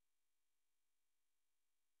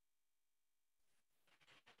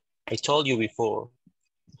 I told you before.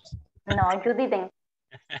 No, you didn't.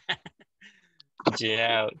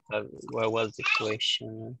 Yeah, what was the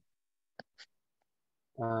question?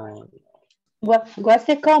 What's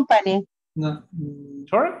the company? No.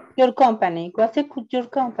 Sorry? Your company. What's your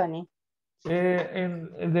company? And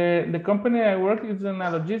the company I work is in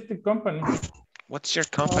a logistic company. What's your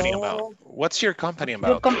company about? What's your company Your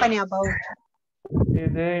about? company about?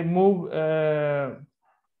 They move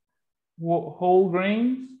whole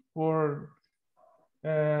grains for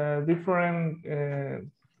different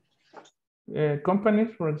companies.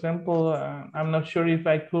 For example, I'm not sure if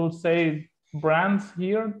I could say brands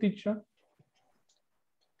here, teacher.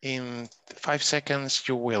 In 5 seconds,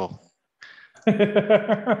 you will.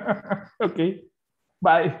 Okay,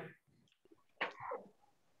 bye.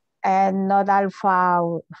 And not all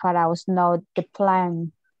for us know the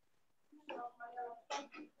plan.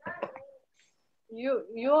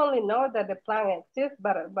 You only know that the plan exists,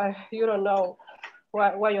 but you don't know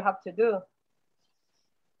what you have to do.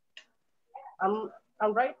 I'm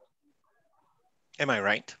right? Am I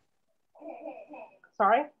right?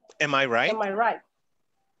 Sorry? Am I right? Am I right?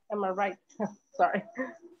 Am I right? Sorry.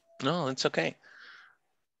 No, it's okay.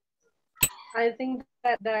 I think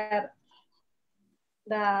that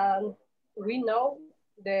we know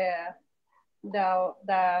that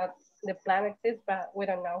the plan exists, but we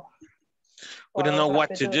don't know. We don't know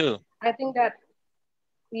what to do. I think that,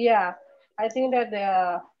 yeah, I think that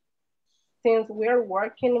since we're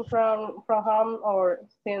working from home, or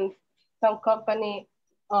since some company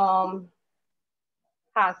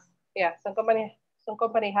has, yeah, some company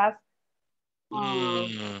has.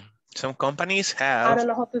 Some companies have. I don't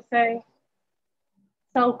know how to say.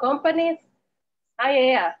 Some companies,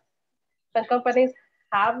 yeah. Some companies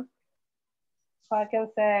have, so I can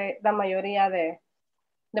say the majority of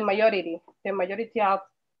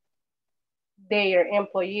their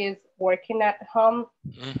employees working at home.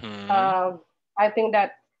 I think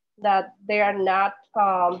that they are not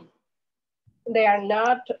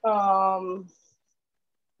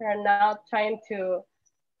trying to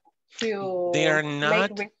They are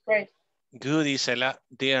not make research. good, Isela.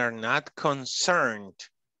 They are not concerned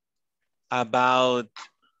about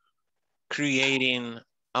creating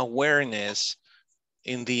awareness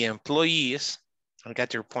in the employees. I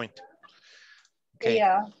got your point. Okay.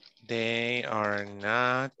 Yeah. They are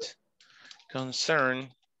not concerned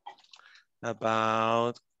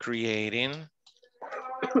about creating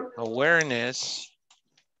awareness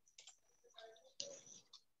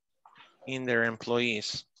in their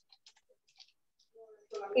employees.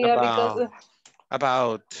 Yeah,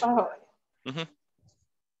 about.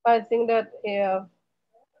 I think that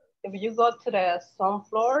if you go to the some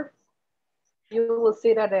floor, you will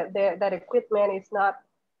see that that equipment is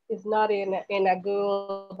not in a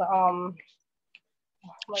good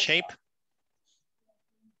shape.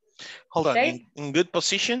 Hold on, in good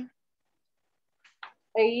position.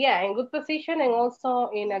 Yeah, in good position, and also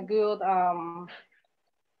in a good I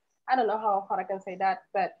don't know how I can say that,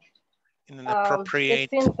 but in an appropriate. It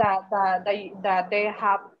seems that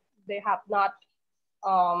they have not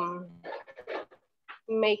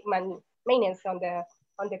make maintenance on the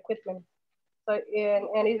equipment. So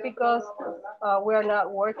and it's because we're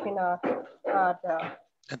not working at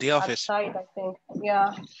the office. Outside, I think.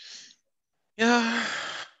 Yeah. Yeah,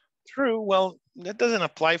 true. Well, that doesn't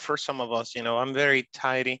apply for some of us. You know, I'm very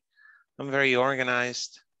tidy. I'm very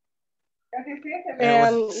organized.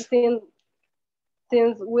 And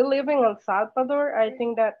since we're living in El Salvador, I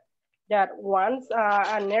think that once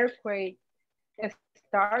an earthquake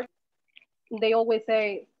starts, they always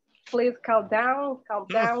say, please calm down, calm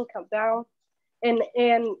down, calm down. And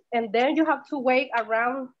then you have to wait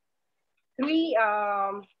around 3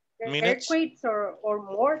 earthquakes or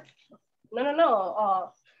more.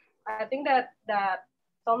 No. I think that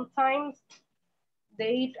sometimes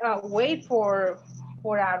they wait for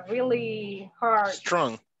a really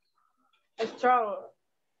strong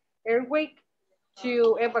earthquake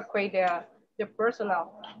to evacuate the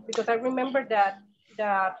personnel, because I remember that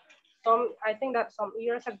I think that some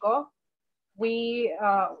years ago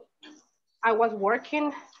I was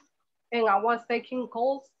working and I was taking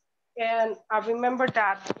calls, and I remember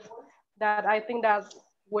that I think that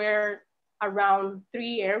were around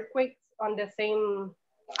 3 earthquakes on the same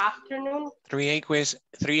afternoon. 3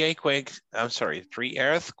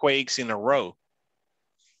 earthquakes in a row.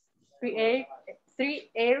 3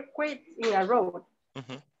 earthquakes in a row.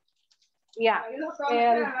 Yeah,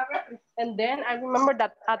 and then I remember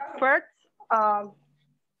that at first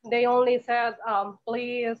they only said,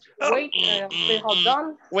 please wait, please hold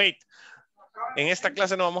on. Wait, en esta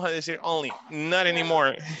clase no vamos a decir only, not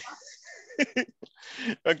anymore.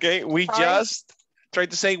 Okay, we just try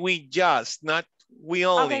to say we just, not we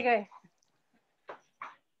only. Okay.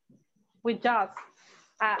 we just,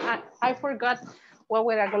 I forgot what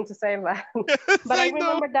we are going to say, but, but I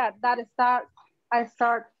remember that I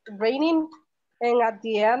start raining, and at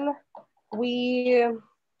the end we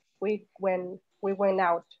went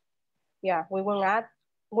out. Yeah, we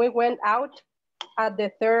went out at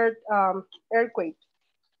the third earthquake,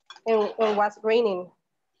 and it was raining.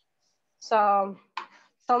 So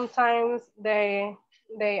sometimes they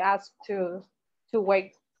ask to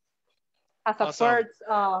wait as a first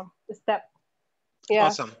step. Yeah.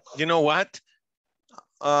 Awesome. You know what?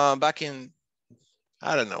 Back in,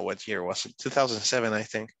 I don't know what year was it, 2007, I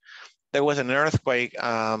think. There was an earthquake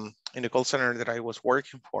in the call center that I was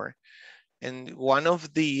working for. And one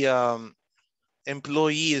of the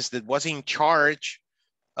employees that was in charge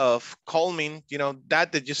of calming, you know,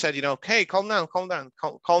 that you said, you know, okay, calm down,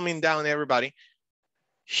 calming down everybody.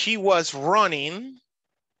 She was running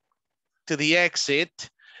to the exit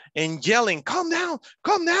and yelling, calm down.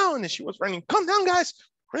 And she was running, calm down, guys,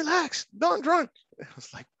 relax, don't run. I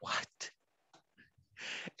was like, what?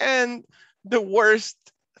 And the worst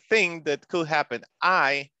thing that could happen,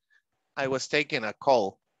 I was taking a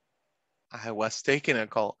call.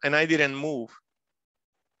 And I didn't move.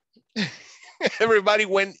 Everybody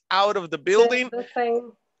went out of the building. The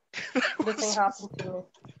thing happened to me.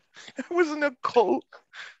 I was in a call.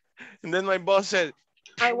 And then my boss said,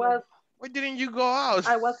 why didn't you go out?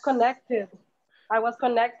 I was connected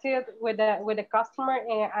with the customer,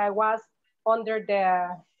 and I was under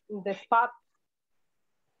the spot.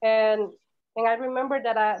 And I remember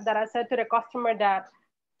that I said to the customer that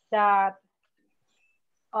I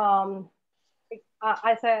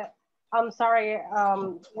said, I'm sorry,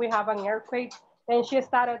 we have an earthquake. And she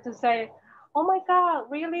started to say, oh my God,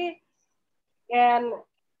 really? And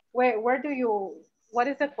what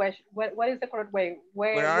is the question? What is the correct way?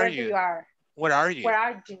 Where do you are? Where are you? Where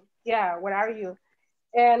are you? Yeah, where are you?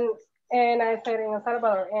 And I said in El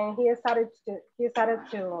Salvador, and she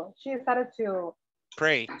started to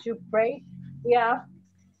pray. Yeah.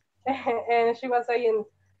 And she was saying,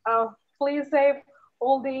 please save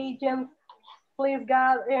all the agents, please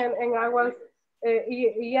God. And I was,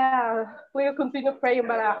 yeah, we'll continue praying,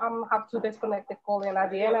 but I have to disconnect the call. And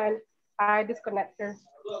at the end, I disconnected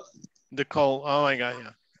the call. Oh my God,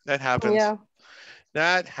 yeah, that happens. Yeah.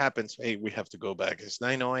 That happens. Hey, we have to go back. It's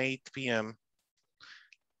 9:08 p.m.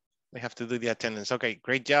 We have to do the attendance. Okay,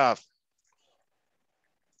 great job.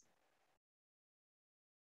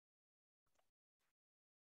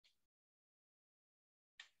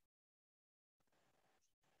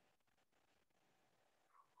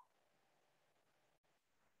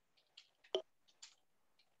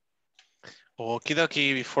 Okie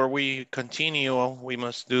dokie, before we continue, we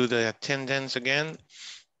must do the attendance again.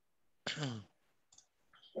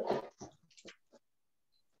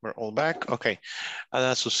 We're all back. Okay.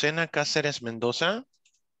 Ada Azucena Cáceres Mendoza.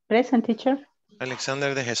 Present, teacher.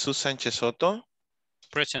 Alexander de Jesús Sánchez Soto.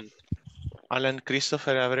 Present. Alan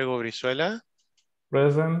Christopher Abrego Brizuela.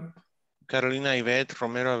 Present. Carolina Ivette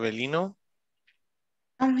Romero Avelino.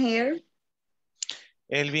 I'm here.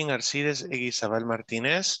 Elvin Arcides Eguizabal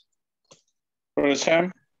Martínez.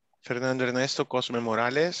 Present. Fernando Ernesto Cosme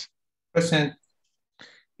Morales. Present.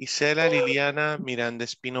 Isela Liliana Miranda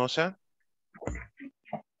Espinosa.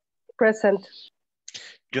 Present.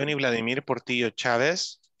 Johnny Vladimir Portillo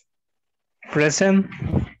Chávez. Present.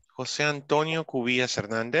 José Antonio Cubillas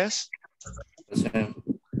Hernández. Present.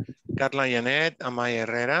 Carla Janet Amaya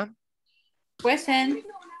Herrera. Present.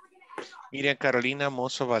 Miriam Carolina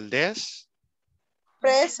Mozo Valdés.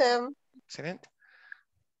 Present. Excelente.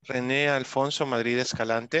 René Alfonso Madrid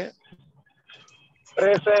Escalante.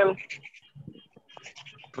 Present.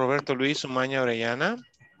 Roberto Luis Umaña Orellana.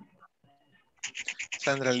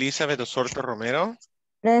 Sandra Elizabeth Osorto Romero.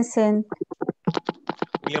 Present.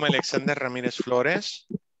 William Alexander Ramírez Flores.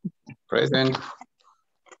 Present.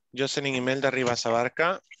 Jocelyn Imelda Rivas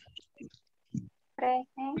Abarca.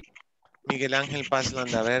 Present. Miguel Ángel Paz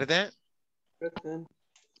Landaverde. Present.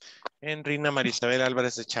 Enrina Marisabel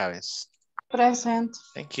Álvarez de Chávez. Present.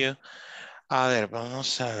 Thank you. A ver,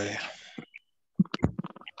 vamos a ver.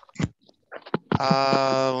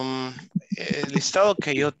 El listado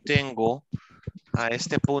que yo tengo a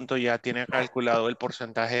este punto ya tiene calculado el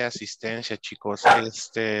porcentaje de asistencia, chicos.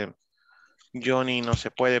 Johnny no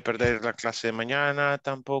se puede perder la clase de mañana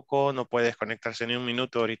tampoco, no puede desconectarse ni un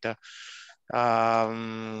minuto ahorita.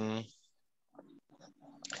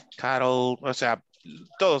 Carol, o sea,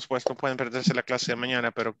 todos pues no pueden perderse la clase de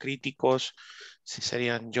mañana, pero críticos sí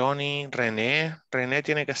serían Johnny, René. René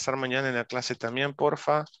tiene que estar mañana en la clase también,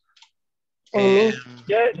 porfa.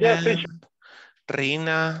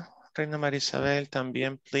 Reina Marisabel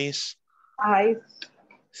también, please. Ay.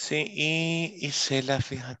 Sí, y Isela,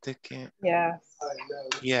 fíjate que...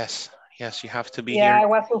 Yes. Yes, you have to be Yeah, here. I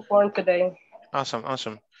was informed today. Awesome,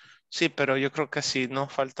 awesome. Sí, pero yo creo que si no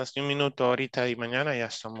faltas ni un minuto ahorita y mañana ya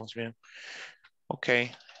estamos bien.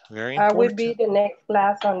 Okay, very I will important. be the next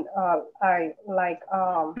class on I like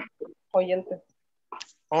oyentes.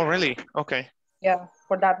 Oh, really? Okay. Yeah,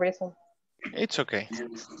 for that reason. It's okay.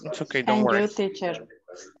 It's okay, don't worry. And you, teacher.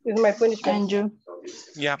 It's my punishment. And you.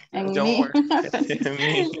 Yeah, And don't me. worry.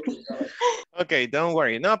 Me. Ok, don't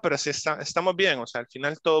worry. No, pero si estamos bien, o sea, al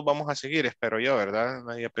final todos vamos a seguir, espero yo, ¿verdad?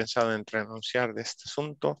 Nadie ha pensado en renunciar de este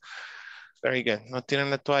asunto. Very good. No tienen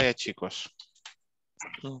la toalla, chicos.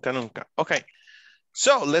 Nunca, nunca. Okay,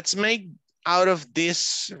 so let's make out of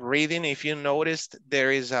this reading, if you noticed,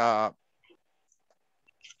 there is an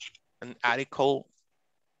article,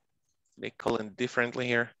 they call it differently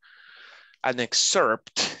here, an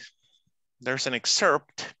excerpt. There's an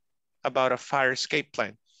excerpt about a fire escape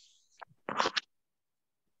plan.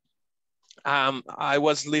 I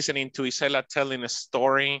was listening to Isela telling a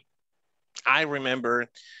story. I remember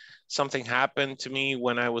something happened to me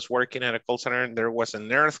when I was working at a call center. There was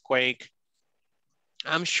an earthquake.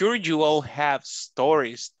 I'm sure you all have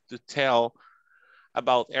stories to tell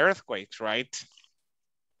about earthquakes, right?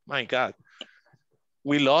 My God.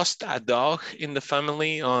 We lost a dog in the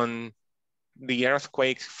family on the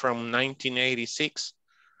earthquake from 1986.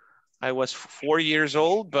 I was 4 years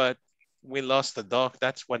old, but we lost a dog.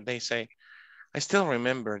 That's what they say. I still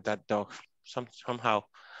remember that dog somehow.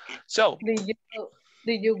 So did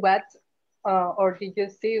you what or did you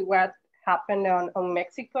see what happened on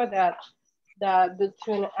Mexico that due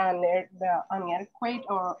to an earthquake,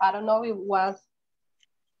 or I don't know, it was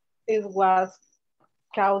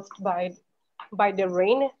caused by the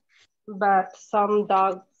rain, but some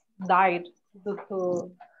dogs died due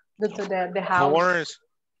to the house. Of course,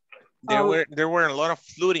 there were a lot of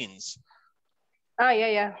floodings.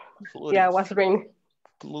 Yeah. Floodings. Yeah, it was rain.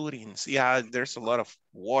 Floodings. Yeah, there's a lot of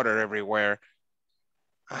water everywhere.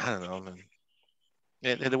 I don't know,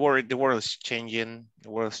 man. The world is changing.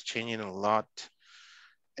 The world is changing a lot.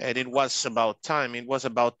 And it was about time. It was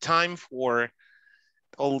about time for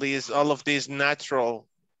all of these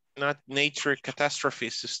nature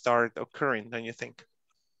catastrophes to start occurring, don't you think?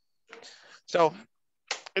 So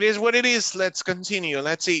it is what it is. Let's continue.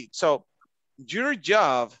 Let's see. So your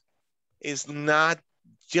job is not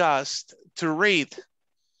just to read.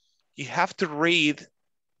 You have to read,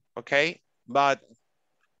 okay? But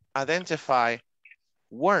identify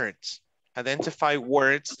words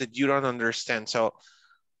that you don't understand. So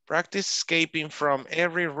practice escaping from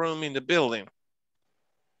every room in the building.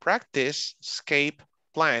 Practice escape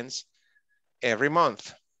plans every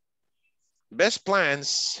month. Best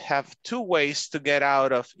plans have 2 ways to get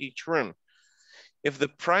out of each room. If the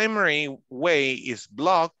primary way is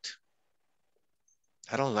blocked,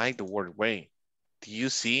 I don't like the word way. Do you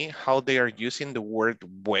see how they are using the word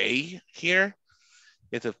way here?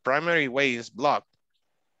 If the primary way is blocked.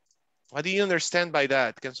 What do you understand by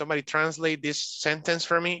that? Can somebody translate this sentence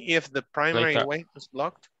for me? If the primary way is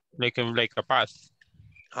blocked? Like a path.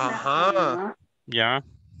 Uh-huh. Yeah.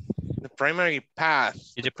 The primary path.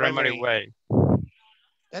 It's the primary way.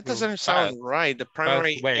 That doesn't sound right. The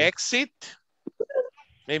primary exit?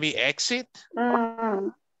 Maybe exit?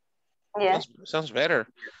 Yeah. Sounds better.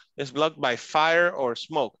 It's blocked by fire or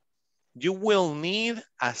smoke. You will need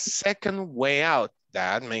a second way out.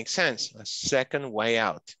 That makes sense. A second way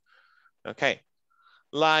out. Okay.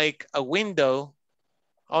 Like a window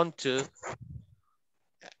onto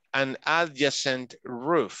an adjacent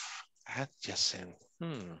roof. Adjacent.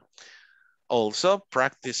 Also,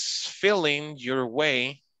 practice feeling your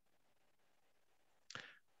way.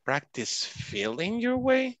 Practice feeling your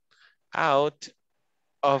way out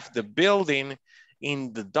of the building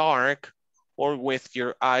in the dark or with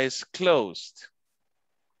your eyes closed.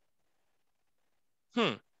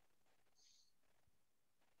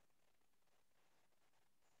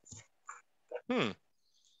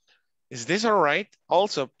 Is this all right?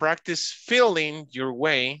 Also, practice feeling your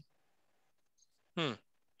way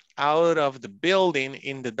out of the building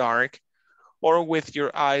in the dark or with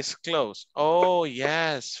your eyes closed. Oh,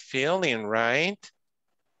 yes, feeling, right?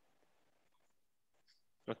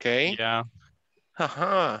 Okay. Yeah.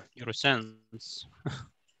 Haha. Your sense.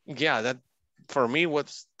 Yeah, that for me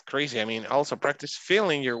was crazy. I mean, also practice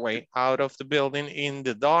feeling your way out of the building in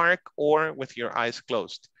the dark or with your eyes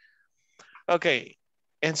closed. Okay,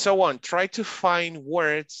 and so on. Try to find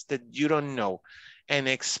words that you don't know and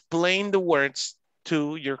explain the words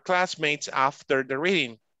to your classmates after the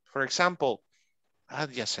reading. For example,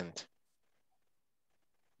 adjacent.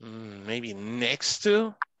 Maybe next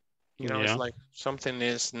to, You know, Yeah. it's like something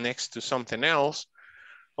is next to something else.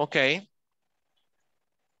 Okay.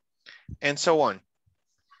 And so on.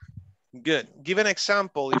 Good. Give an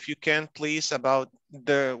example, if you can, please, about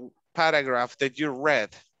the paragraph that you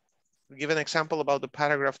read. Give an example about the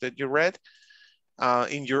paragraph that you read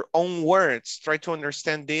in your own words. Try to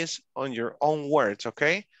understand this on your own words,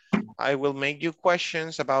 okay? I will make you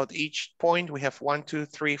questions about each point. We have 1, 2,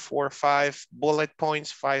 3, 4, 5 bullet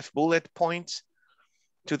points, 5 bullet points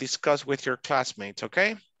to discuss with your classmates,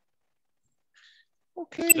 okay?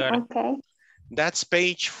 Okay. Okay. That's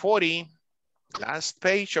page 40, last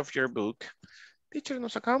page of your book. Teacher,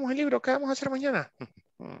 nos acabamos el libro. ¿Qué vamos a hacer mañana?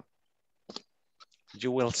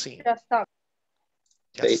 You will see. Just stop.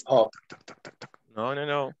 Just no, no,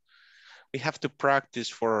 no. We have to practice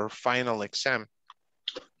for our final exam.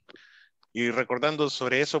 Y recordando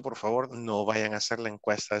sobre eso, por favor, no vayan a hacer la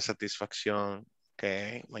encuesta de satisfacción. Ok,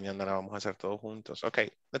 mañana la vamos a hacer todos juntos. Ok,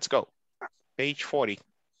 let's go. Page 40.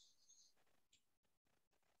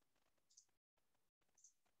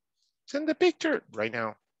 Send the picture right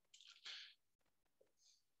now.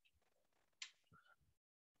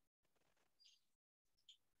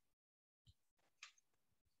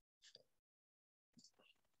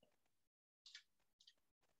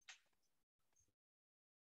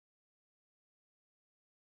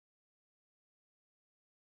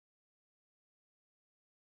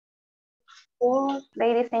 Oh,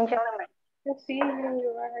 ladies and gentlemen. Let's see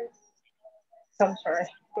your eyes. I'm sorry.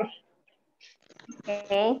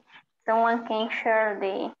 Okay. Someone can share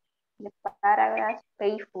the paragraph,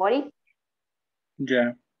 page 40.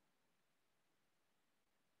 Yeah.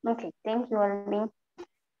 Okay, thank you, Alvin.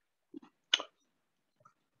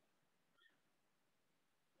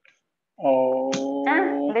 Oh.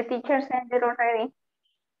 Ah, the teacher sent it already.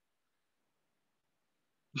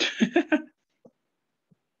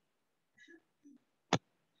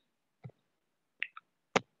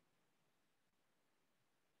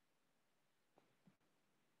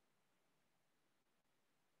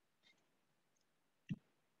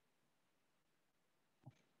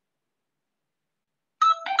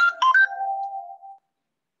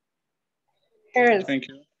 Here's. Thank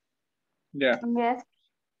you. Yeah. Yes.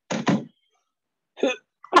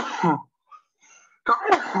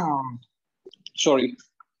 Sorry.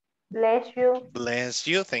 Bless you. Bless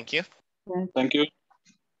you. Thank you. Thank you.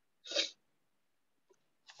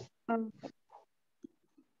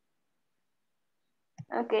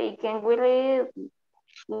 Okay, can we read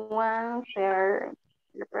one per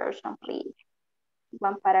person, please?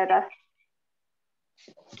 One paragraph.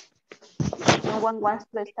 No one wants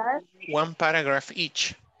to start? One paragraph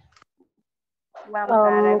each. One I'm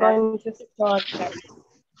paragraph. going to start.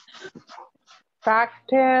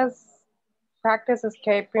 Practice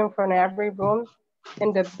escaping from every room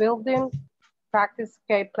in the building. Practice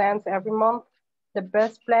escape plans every month. The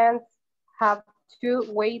best plans have 2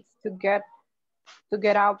 ways to get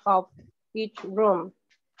out of each room.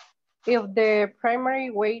 If the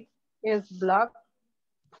primary way is blocked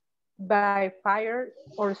by fire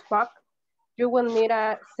or smoke, you will need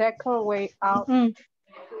a second way out,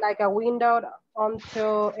 like a window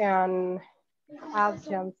onto an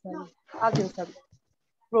adjacent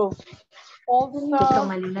roof. Also,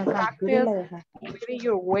 practice fitting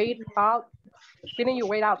your weight out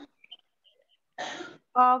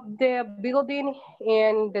of the building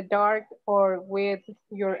in the dark or with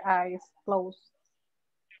your eyes closed.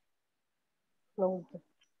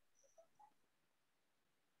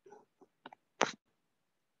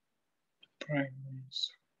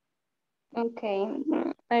 Okay,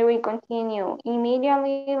 I will continue.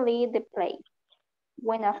 Immediately leave the place.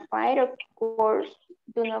 When a fire occurs,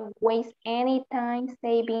 do not waste any time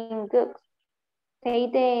saving goods.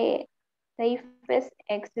 Take the safest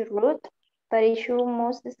exit route, but if you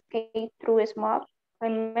must escape through smoke,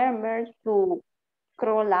 remember to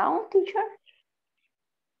crawl out, teacher,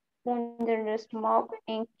 under the smoke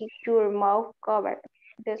and keep your mouth covered.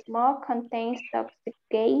 The smoke contains toxic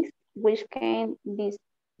gas which can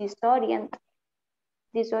disorient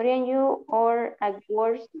you or at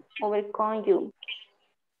worst overcome you.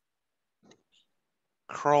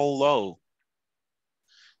 Crawl low.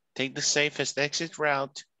 Take the safest exit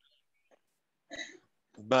route.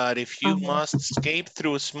 But if you must escape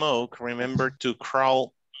through smoke, remember to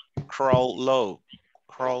crawl low.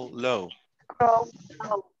 Crawl low. Crawl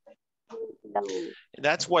low.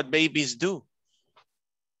 That's what babies do.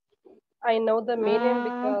 I know the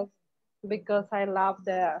meaning because I love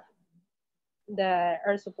the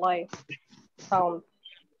air supply sound.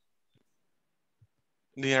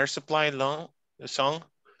 The air supply song?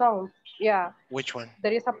 Sound, yeah. Which one?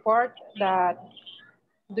 There is a part that,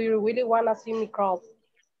 do you really want to see me crawl?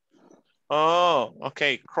 Oh,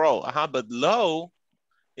 okay, crawl. But low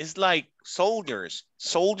is like soldiers.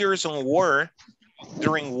 Soldiers on war,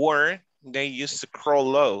 during war, they used to crawl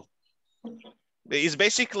low. It's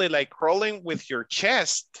basically like crawling with your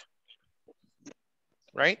chest,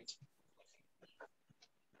 right?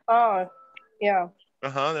 Oh, yeah.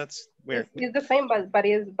 That's weird. It's the same, but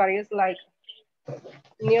it's like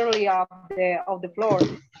nearly off the floor.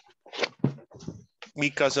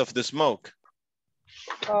 Because of the smoke.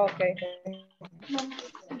 Okay.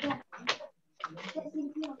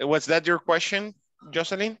 Was that your question,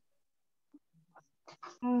 Jocelyn?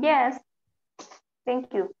 Yes.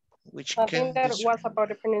 Thank you. Which I think that was about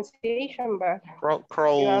the pronunciation, but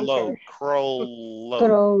crawl low. Crawl low.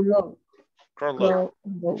 Crawl low. Crawl low.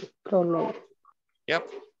 Crawl low. Yep.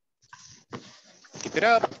 Keep it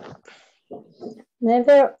up.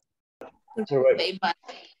 Never.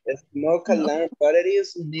 Smoke alarm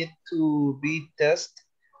batteries need to be tested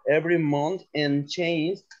every month and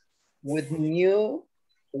changed with new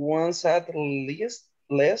ones at least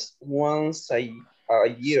once a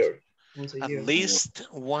year. At least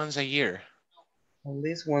once a year. At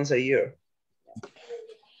least once a year.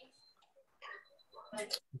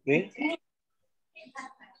 Okay.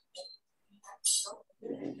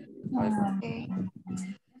 Okay.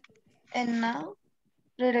 And now,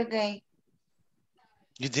 read again.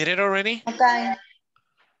 You did it already? Okay.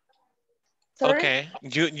 Sorry? Okay.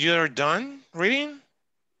 You're done reading?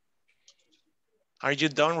 Are you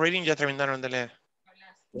done reading? ¿Ya terminaron de leer?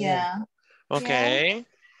 Yeah. Okay. Yeah.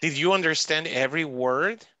 Did you understand every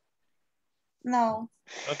word? No.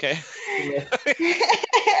 Okay.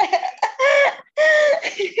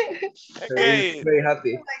 Okay. Very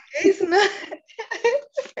happy. It's not.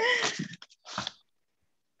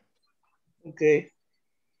 Okay.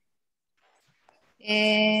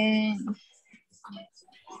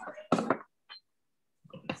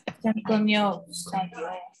 Antonio.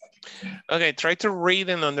 Okay, try to read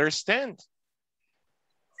and understand.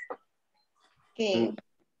 Okay.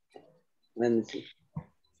 Let me see.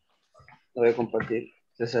 Lo voy a compartir.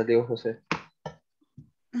 César Diego José.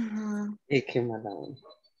 Y qué mala onda.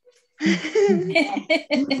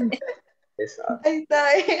 Ahí está.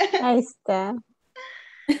 Ahí está.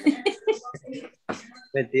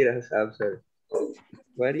 Mentiras, I'm sorry.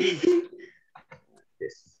 What is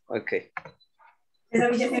this? Okay. Esa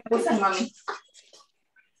villa me gusta, mami.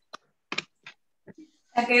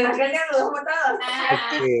 La que nos dejó matadas.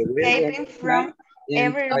 Okay, Escaping from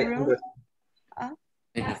every room.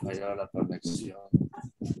 Me falló la conexión.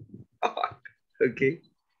 Okay.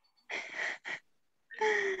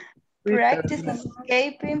 Practice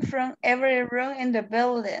escaping from every room in the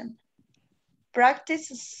building. Practice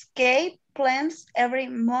escape plans every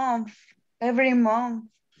month.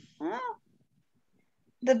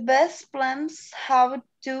 The best plans have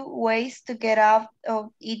 2 ways to get out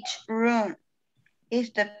of each room.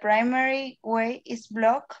 If the primary way is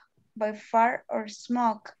blocked by fire or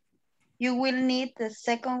smoke, you will need the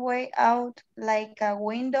second way out, like a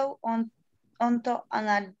window onto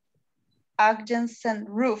an adjacent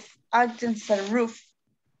roof.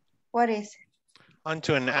 What is it?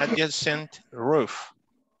 Onto an adjacent roof.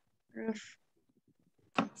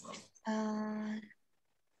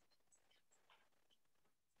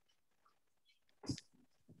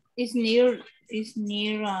 It's near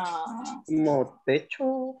No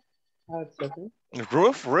techo.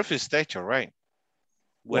 Roof is techo, right?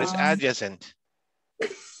 What is adjacent?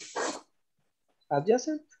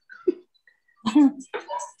 Adjacent?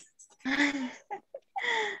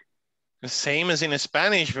 The same as in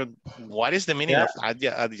Spanish, but what is the meaning of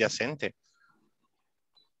adyacente?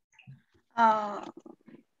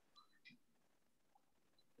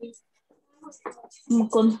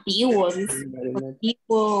 contiguo.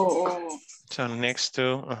 So next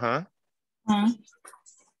to,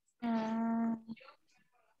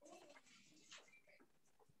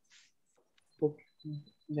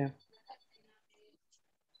 Yeah.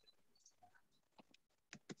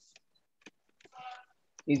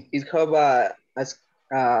 It have a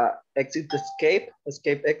exit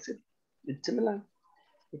escape exit. It's similar.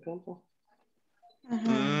 For example.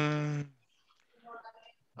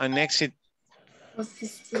 An exit,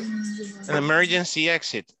 an emergency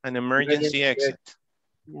exit,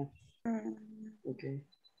 Yeah. Okay.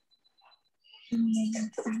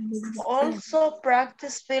 Also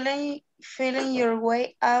practice feeling your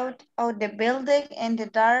way out of the building in the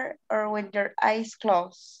dark or with your eyes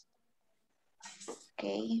closed.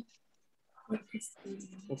 Okay.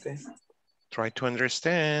 Okay. Try to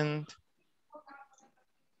understand.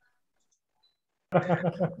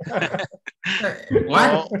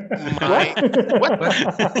 What? Oh my. What?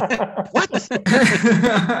 What?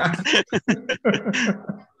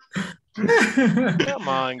 Come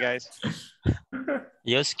on, guys.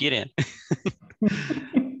 Just kidding.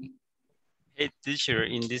 Hey, teacher,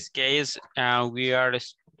 in this case, we are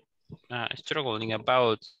struggling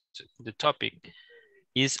about the topic.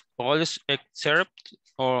 Is all excerpt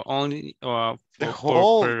or only The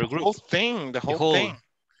whole group? thing, the whole thing.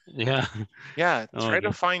 Yeah. Yeah, try Okay.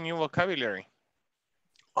 to find new vocabulary.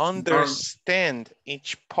 Understand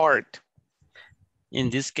each part. In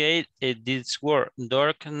this case, this word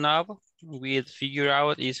doorknob, we figure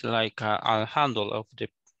out is like a handle of the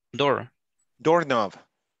door. Doorknob.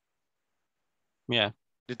 Yeah.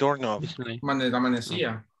 The doorknob. Like, La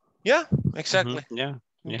manecilla. Yeah, exactly. Yeah.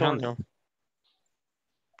 The Doorknob. handle.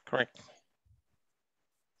 Correct.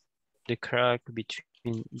 The crack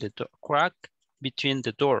between the door. Crack between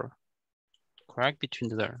the door. Crack between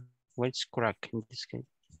the door. What's crack in this case?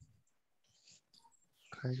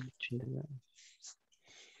 Crack between the door.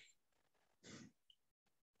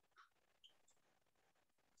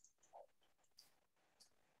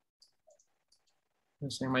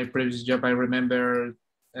 In my previous job, I remember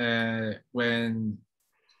when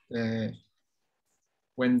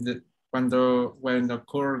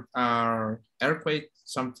occurred earthquake,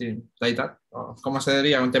 something like that. ¿Cómo se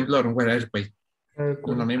diría? Un temblor, un earthquake. Es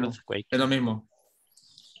lo mismo. Es lo mismo.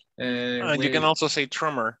 You can also say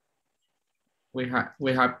tremor. We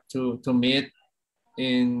have to meet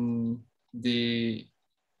in the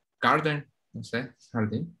garden, no sé,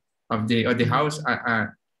 jardín of the house.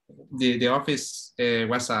 The office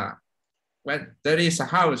was there is a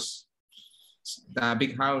house, a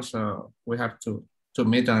big house. So we have to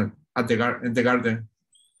meet at the garden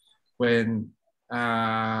when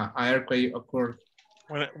an earthquake occurred.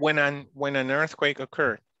 When an earthquake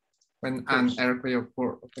occurred. When an earthquake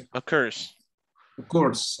occurs. Of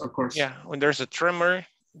course. Yeah, when there's a tremor,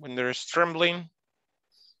 when there's trembling,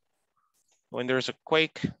 when there's a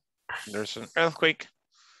quake, when there's an earthquake,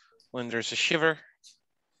 when there's a shiver,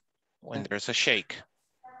 when there's a shake.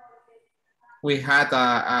 We had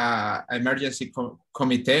a emergency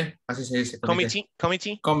committee, así se dice.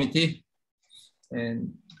 Committee,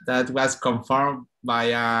 and that was confirmed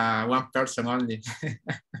by one person only.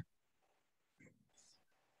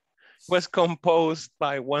 Was composed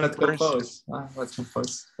by one person. Was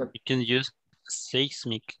composed. You can use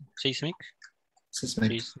seismic.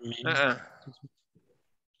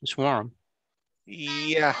 Swarm.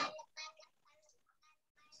 Yeah.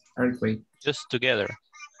 Earthquake. Just together.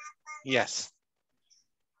 Yes.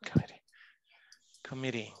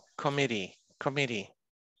 Committee.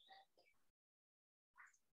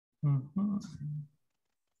 Mm-hmm.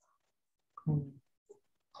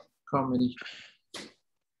 Comedy.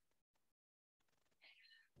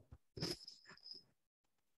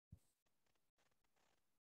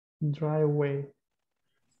 Driveway.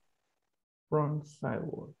 Front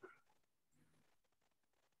sidewalk.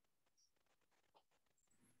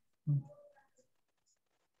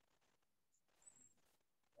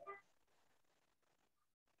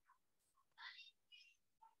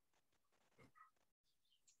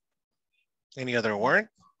 Any other word?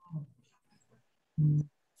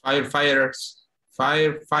 Firefighters.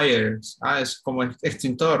 Es como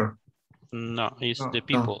extintor. No, it's the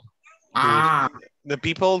people. The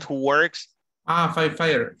people who works.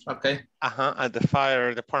 Firefighters. Okay. At the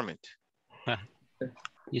fire department.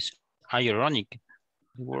 It's ironic.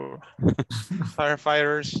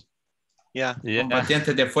 Firefighters. Yeah.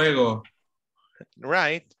 Combatientes de fuego.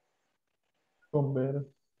 Right. Bomberos.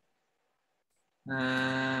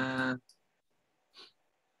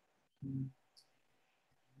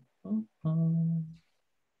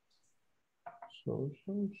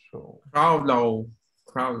 Crowd low.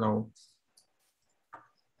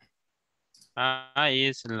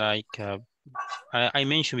 It's like I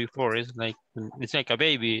mentioned before. It's like a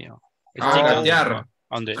baby. Gatear.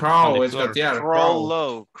 On the Crow is floor. gatear. Crawl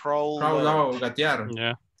low, gatear.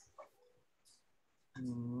 Yeah.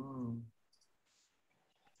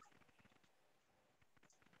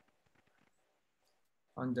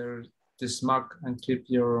 Under the smoke and keep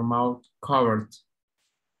your mouth covered.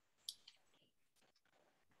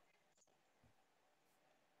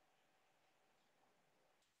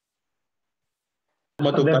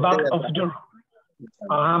 The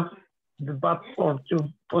back of your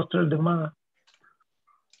poster de más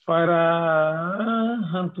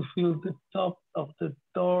para to feel the top of the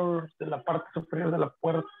door, de la parte superior de la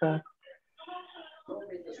puerta.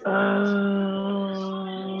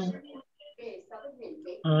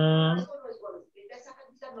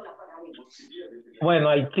 Bueno,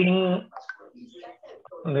 I think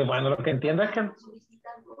Bueno, lo que entiendo es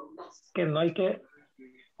que no hay que,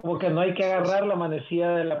 como que no hay que agarrar la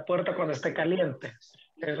manecilla de la puerta cuando esté caliente.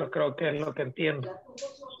 Eso creo que es lo que entiendo.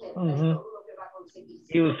 Ujú.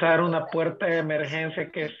 Y usar una puerta de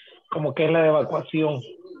emergencia que es como que es la de evacuación.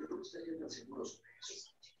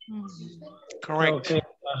 Correct. Okay.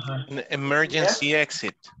 An emergency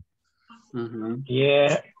exit.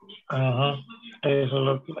 Yeah. Ajá. Eso es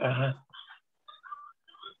lo que, ajá.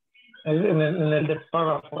 En el de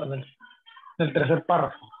párrafo, en el tercer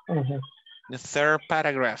párrafo. Ujú. The third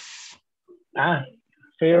paragraph. The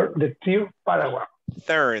third paragraph.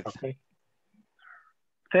 Third. Okay.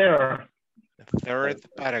 Third. The third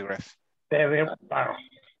paragraph. Third paragraph.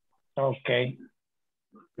 Okay.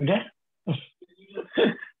 Yeah.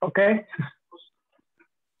 Okay.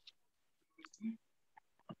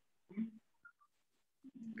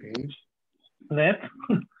 Okay. Next.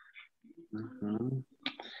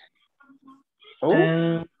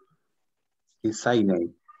 Oh.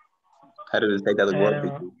 Designing. How do you say that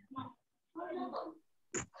word?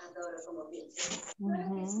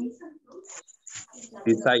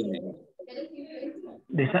 Designing.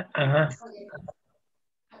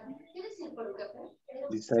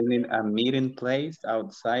 Designing a meeting place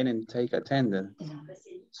outside and take attendance.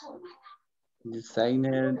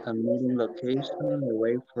 Designing a meeting location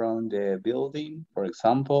away from the building, for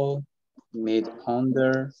example, meet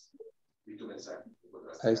under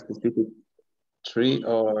a specific tree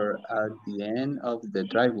or at the end of the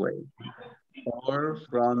driveway, or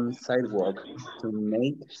from sidewalk to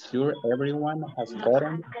make sure everyone has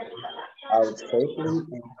gotten out safely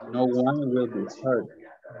and no one will be hurt.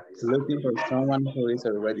 Looking for someone who is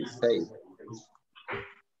already safe.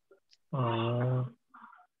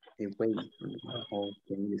 Away from the whole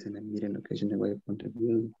thing is in a meeting location away from the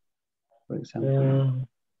building, for example.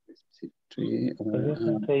 Tree or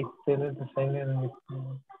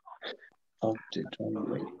of the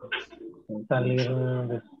driveway.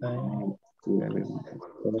 Everyone has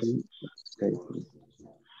gotten safely.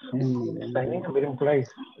 Designing a meeting place.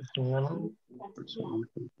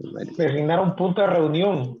 Designar un punto de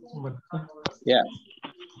reunión. Yeah.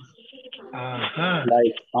 Ajá.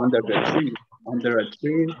 Like under a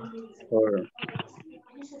tree or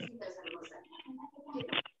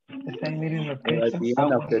meeting at location the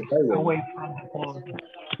end of the away from the building.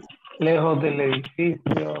 Lejos del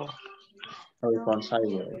edificio. Or from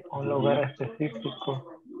sidewalk. Un lugar específico.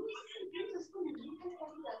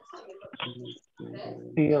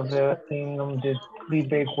 See of everything on the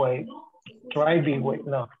driveway. Driveway,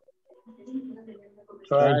 no.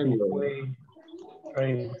 Driveway.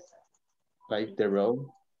 Like the road.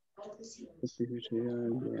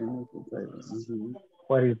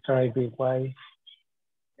 What is driveway?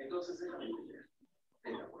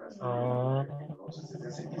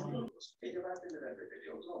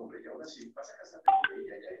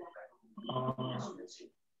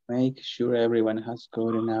 Make sure everyone has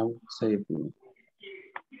gotten out safely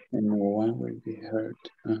and no one will be hurt.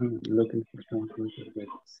 Looking for someone who is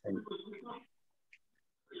already safe.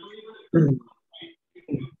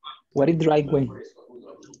 What is driveway?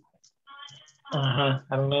 I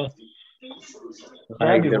don't know.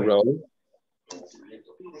 Like the road.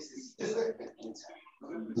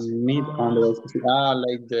 Meet on the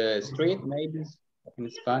like the street maybe in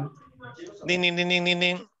Spanish. Ding, ding, ding, ding, ding,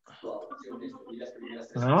 ding.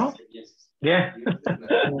 No? Yeah.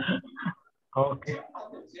 Okay.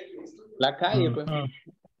 La calle, pues.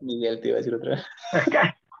 Miguel te iba a decir otra vez.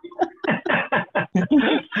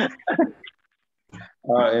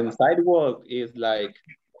 And sidewalk is like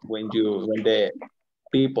when the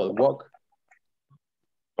people walk.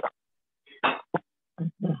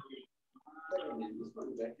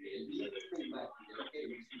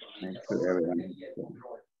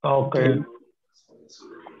 Okay.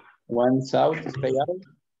 One south, stay out.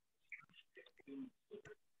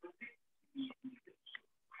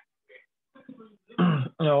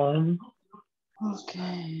 No.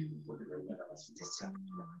 Okay.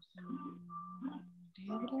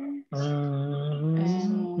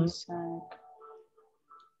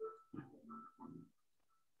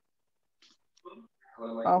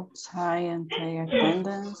 Outside and take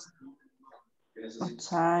attendance.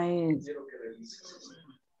 Outside.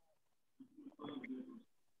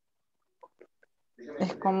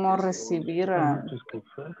 Es como recibir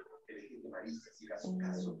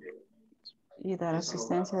y dar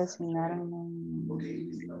asistencia, designar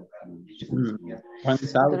One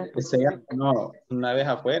south, no, una vez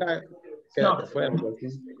afuera, quédate afuera.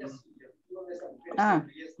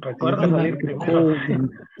 Recuerda salir primero.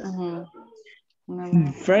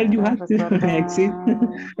 First you have to exit.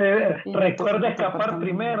 Recuerda escapar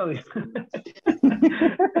primero. Yeah,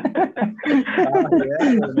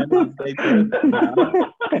 remember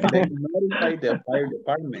they notify the fire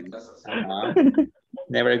department.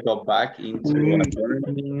 Never go back into a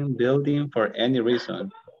burning building for any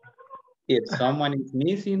reason. If someone is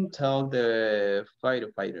missing, tell the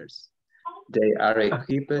firefighters. They are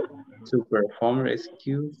equipped to perform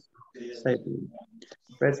rescues safely.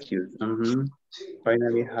 Rescues.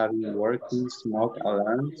 Finally, having working smoke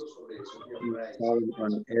alarms installed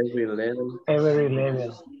on every level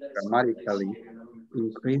dramatically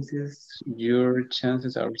increases your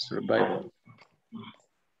chances of survival.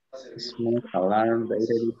 Smoke alarm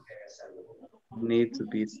batteries need to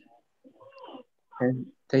be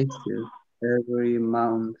tested every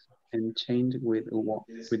month and changed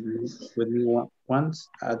once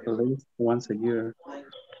at least once a year.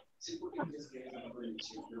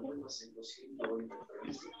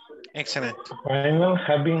 Excellent. Final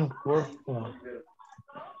having work.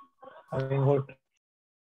 Having work.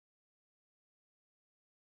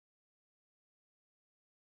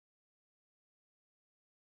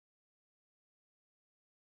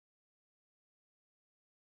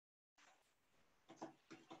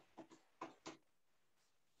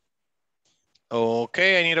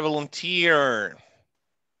 Okay, I need a volunteer.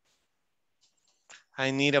 I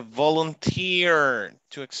need a volunteer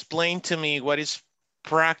to explain to me what is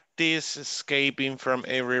practice escaping from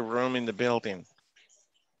every room in the building.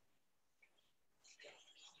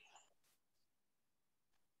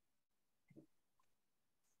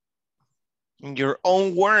 In your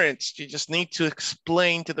own words, you just need to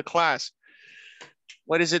explain to the class.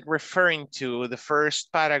 What is it referring to? The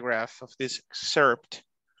first paragraph of this excerpt.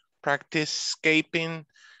 Practice escaping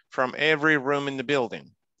from every room in the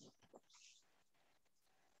building.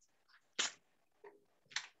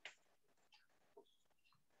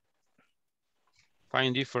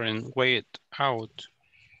 Find different way out.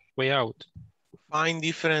 Way out. Find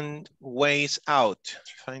different ways out.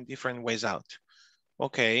 Find different ways out.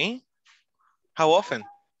 Okay. How often?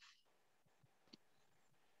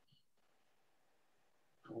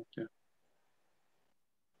 Okay.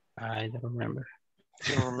 I don't remember.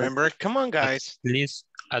 You don't remember? Come on, guys.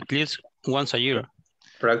 At least once a year.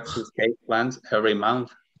 Practice escape plans every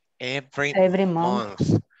month. Every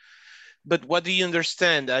month. But what do you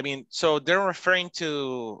understand? I mean, so they're referring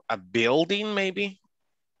to a building maybe?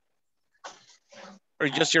 Or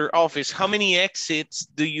just your office? How many exits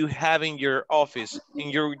do you have in your office, in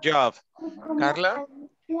your job? Carla?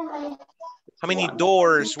 How many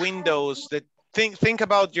doors, windows that think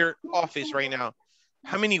about your office right now?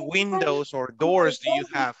 How many windows or doors do you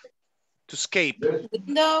have to escape?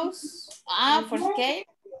 Windows, for escape.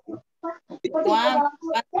 One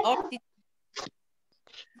door.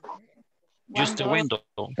 Just the window.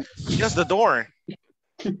 Just the door.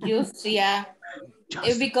 Just, yeah.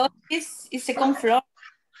 Because it's second floor.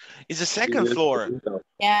 It's the second floor.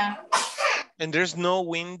 Yeah. And there's no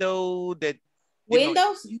window that...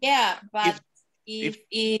 Windows, yeah, but if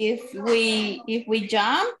we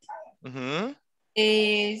jump,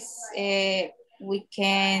 is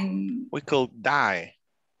we could die.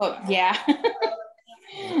 Oh, yeah.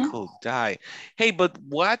 We could die. Hey, but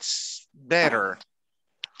what's better?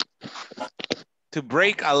 To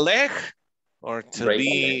break a leg or to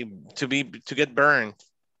get burned?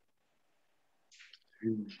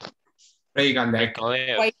 Break a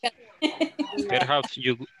leg. Perhaps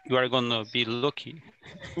you are gonna be lucky.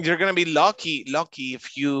 You're gonna be lucky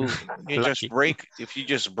if you just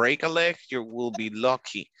break a leg, you will be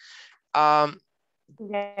lucky.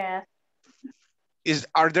 Yeah.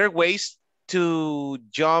 Are there ways to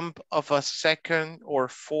jump off a second or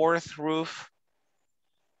fourth roof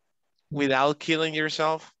without killing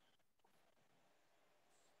yourself?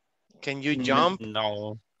 Can you jump?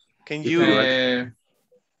 No. Can you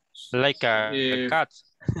like a cat?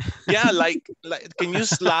 Yeah, like can you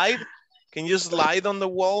slide? Can you slide on the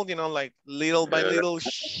wall? You know, like little by little.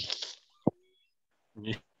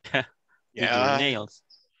 Yeah. With your nails.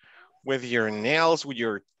 With your nails, with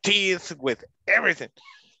your teeth, with everything.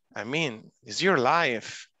 I mean, it's your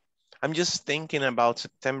life. I'm just thinking about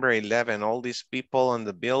September 11, all these people in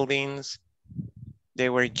the buildings, they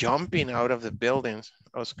were jumping out of the buildings.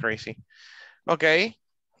 That was crazy. Okay,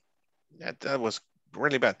 that was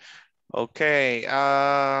really bad. Okay,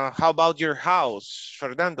 how about your house,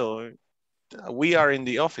 Fernando? We are in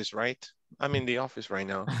the office, right? I'm in the office right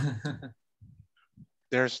now.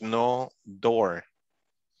 There's no door.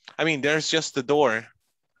 I mean, there's just the door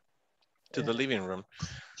to the living room.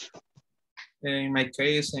 In my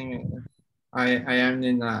case, I am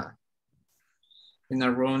in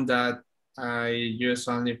a room that I use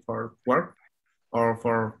only for work or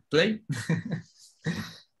for play.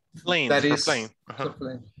 Planes, That for is plane. for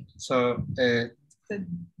play. So there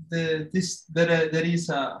is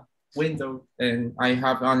a window and I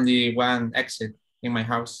have only one exit in my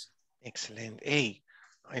house. Excellent. Hey,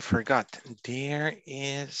 I forgot. There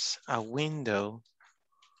is a window.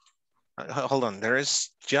 Hold on. There is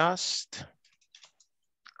just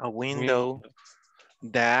a window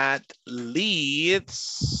that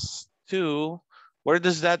leads to, where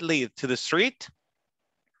does that lead? To the street?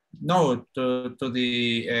 No, to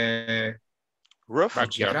the roof?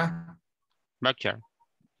 Backyard. Backyard.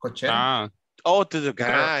 Cochera. Ah. Oh, to the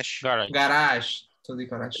garage. Garage. To the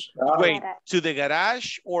garage. Wait, to the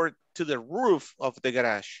garage or to the roof of the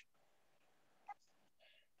garage?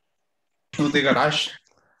 To the garage.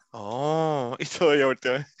 Oh, y todavía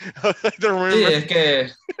ahorita. I don't remember. Sí, es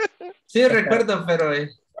que sí recuerdo, pero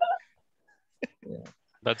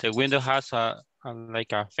But the window has a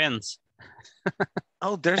like a fence.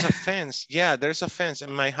 Oh, there's a fence. Yeah, there's a fence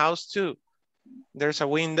in my house too. There's a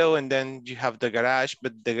window and then you have the garage,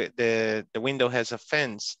 but the window has a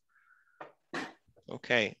fence.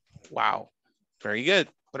 Okay, wow, very good.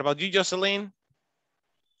 What about you, Jocelyn?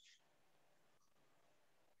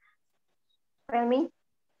 Tell me.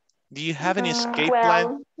 Do you have any escape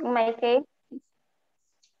plan? In my case,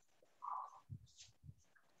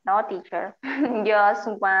 no, teacher. Just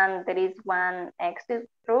one, there is one exit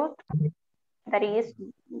route that is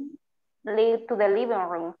lead to the living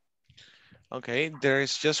room. Okay, there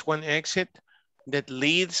is just one exit that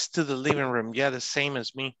leads to the living room. Yeah, the same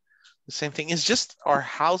as me. The same thing. It's just our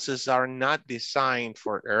houses are not designed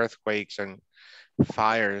for earthquakes and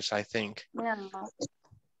fires, I think. No.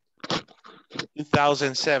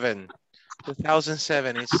 2007.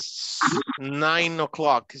 2007, it's 9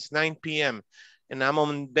 o'clock, it's 9 p.m. And I'm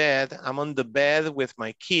on the bed with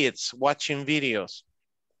my kids watching videos,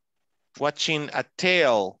 watching a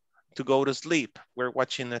tale to go to sleep. We're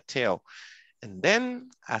watching a tale. And then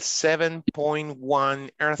a 7.1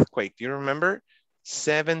 earthquake. Do you remember?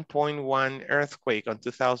 7.1 earthquake on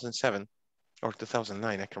 2007 or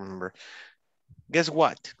 2009, I can't remember. Guess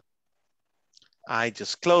what? I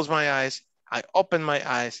just closed my eyes, I opened my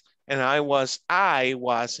eyes, and I was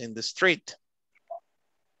in the street.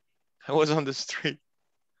 I was on the street.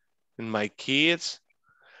 And my kids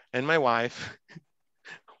and my wife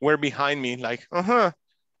were behind me like,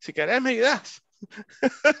 si querés me ayudas.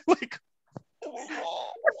 Like,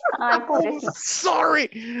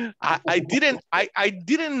 sorry. I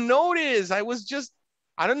didn't notice. I was just,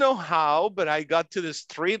 I don't know how, but I got to the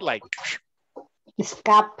street like,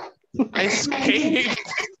 I escaped.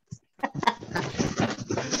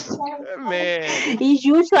 Man. It's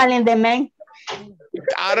usual in the men.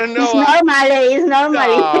 I don't know. It's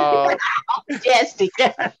normally. No. Yes,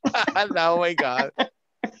 teacher. Oh my God.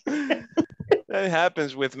 That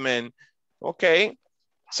happens with men. Okay.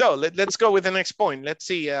 So let's go with the next point. Let's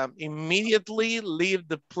see. Immediately leave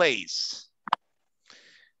the place.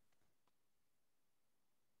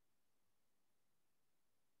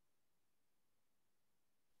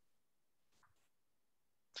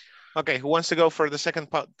 Okay, who wants to go for the second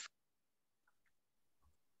part?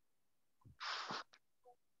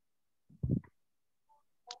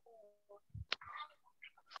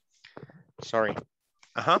 Sorry.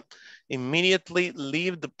 Immediately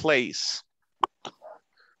leave the place.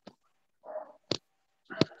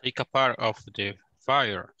 Take a part of the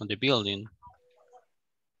fire on the building.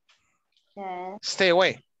 Yeah. Stay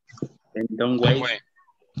away. And don't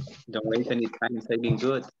waste any time saving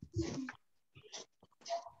goods.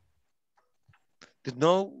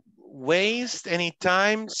 No waste any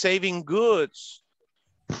time saving goods.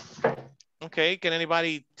 Okay, can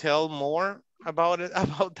anybody tell more about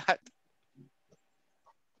that?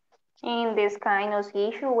 In this kind of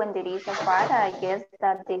issue, when there is a fire, I guess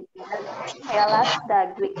that they tell us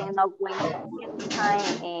that we cannot waste any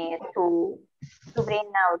time to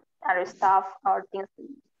bring out our stuff or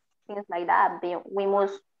things like that. We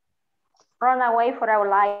must run away for our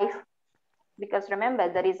life because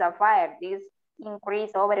remember, there is a fire. This increase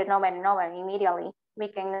over and over and over immediately. We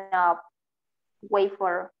cannot wait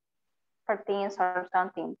for things or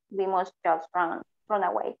something. We must just run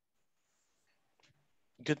away.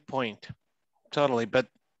 Good point. Totally. But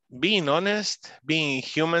being honest, being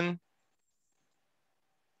human.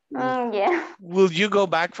 Yeah. Will you go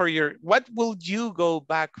back for what will you go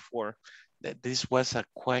back for? This was a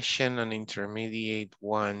question on intermediate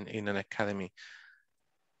one in an academy.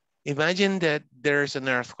 Imagine that there's an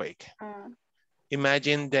earthquake.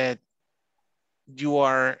 Imagine that you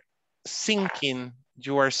are sinking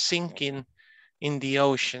in the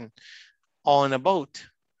ocean on a boat.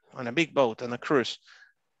 on a big boat, on a cruise,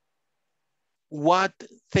 what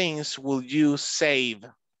things will you save?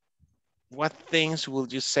 What things will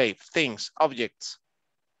you save? Things, objects.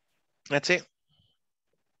 That's it.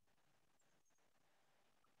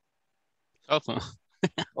 Awesome.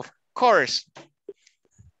 Of course.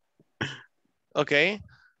 Okay.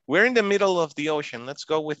 We're in the middle of the ocean. Let's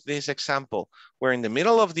go with this example. We're in the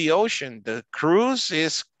middle of the ocean. The cruise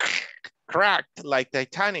is cracked like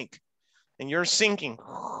Titanic and you're sinking.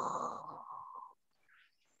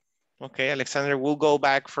 Okay, Alexander will go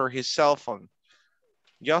back for his cell phone.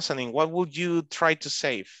 Jocelyn, what would you try to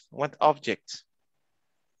save? What object?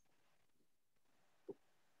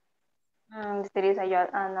 There is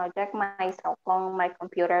an object, my cell phone, my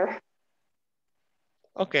computer.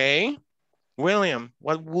 Okay. William,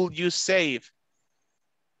 what would you save?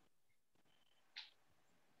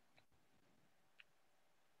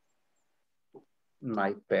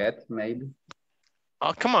 My pet, maybe.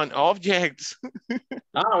 Oh, come on, objects.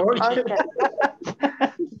 Object.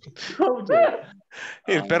 Object.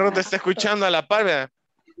 El perro te está escuchando a la par, ¿verdad?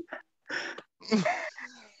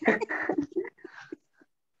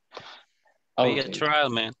 Be a trial,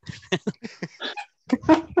 man.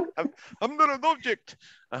 I'm not an object.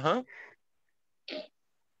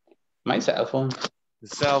 My cell phone. The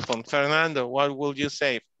cell phone. Fernando, what will you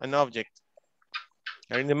save? An object.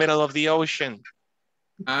 You're in the middle of the ocean.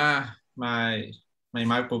 My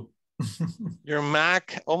MacBook. Your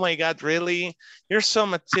Mac? Oh my God, really? You're so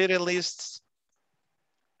materialist.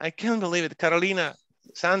 I can't believe it. Carolina,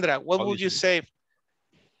 Sandra, what would you save?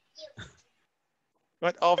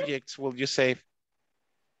 What objects will you save?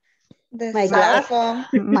 My glass,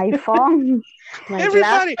 my phone, my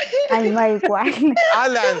Everybody. glass, and my wine.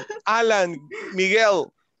 Alan,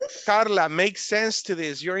 Miguel, Carla, make sense to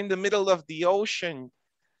this. You're in the middle of the ocean.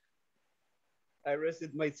 I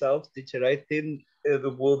rested myself, teacher. I think it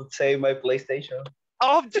would say my PlayStation.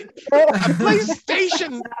 Object, a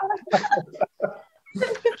PlayStation.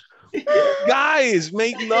 Guys,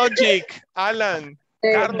 make logic. Alan,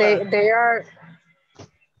 Carla. They are.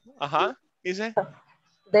 Is it?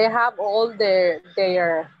 They have all their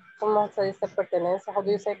 ¿cómo se dice pertenencia? How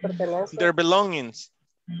do you say pertenencia? Their belongings.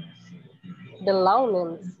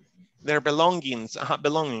 Belongings. Their belongings.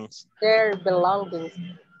 Belongings. Their belongings.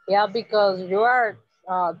 Yeah, because you are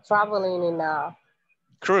traveling in a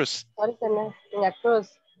cruise. What is the name? In a cruise.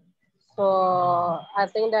 So I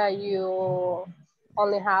think that you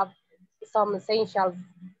only have some essential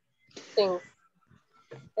things.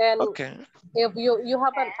 And okay. If you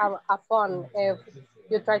have a phone, if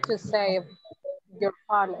you try to save your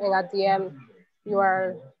phone and at the end you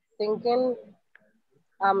are thinking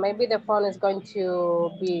maybe the phone is going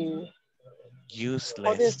to be useless.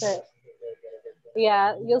 How do you say?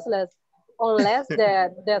 Yeah, useless. Unless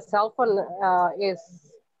the cell phone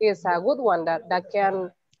is a good one that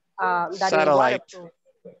can that satellite is waterproof.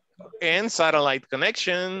 And satellite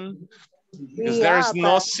connection because there's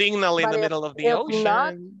no signal in the middle of the ocean.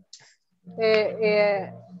 Not,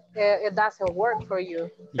 it doesn't work for you.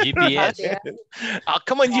 GPS. Oh,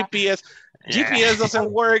 come on, GPS. GPS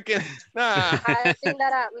doesn't work. I think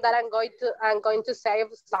that I'm going to save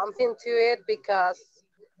something to it because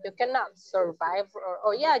you cannot survive.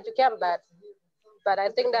 Or yeah, you can, but I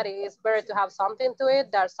think that it is better to have something to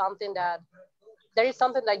it. There is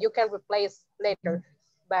something that you can replace later.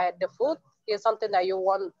 But the food is something that you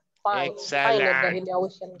won't find in the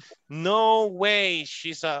ocean. No way.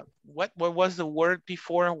 She's a what was the word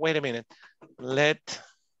before? Wait a minute.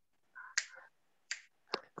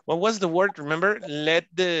 What was the word? Remember?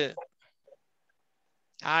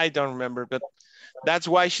 I don't remember, but that's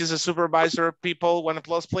why she's a supervisor. People, 1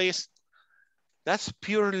 applause, please. That's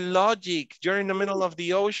pure logic. You're in the middle of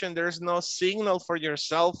the ocean. There's no signal for your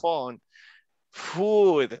cell phone.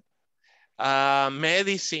 Food,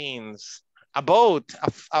 medicines, a boat,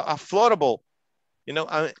 a floatable, you know,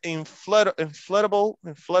 an inflatable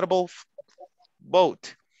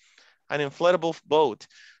boat, an inflatable boat.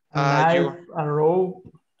 A knife, a rope,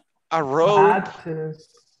 matches,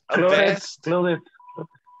 a vest,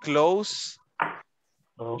 clothes.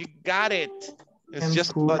 You got it. It's and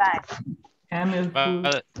just food.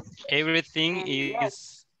 But everything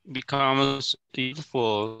becomes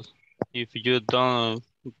useful if you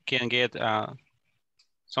can get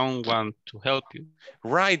someone to help you.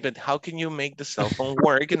 Right, but how can you make the cell phone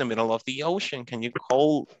work in the middle of the ocean? Can you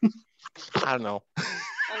call? I don't know.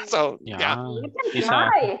 So yeah, it's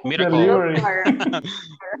a miracle.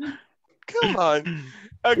 Come on.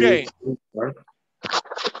 Okay.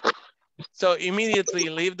 So immediately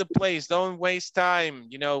leave the place. Don't waste time,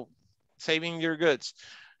 you know, saving your goods.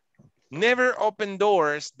 Never open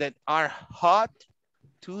doors that are hot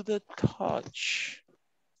To the touch.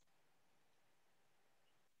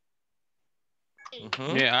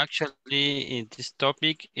 Yeah, actually, in this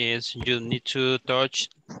topic is you need to touch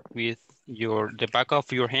with the back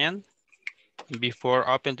of your hand before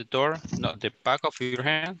open the door. No, the back of your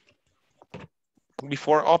hand.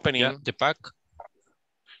 Before opening. Yeah, the back.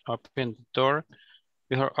 Open the door.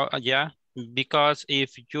 Before, yeah, because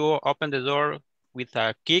if you open the door with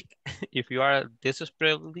a kick, if you are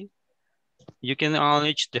desperately, you can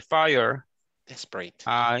unleash the fire. Desperate.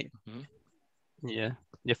 Yeah,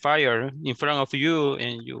 the fire in front of you,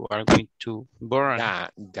 and you are going to burn.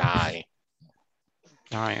 Die.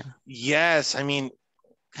 Yes, I mean,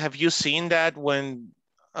 have you seen that when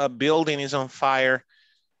a building is on fire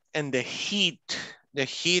and the heat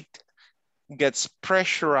gets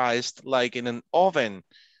pressurized like in an oven,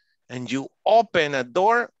 and you open a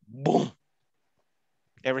door, boom,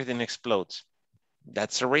 everything explodes.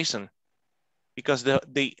 That's the reason. Because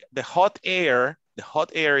the hot air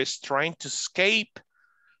is trying to escape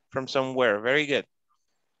from somewhere. Very good.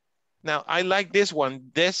 Now, I like this one.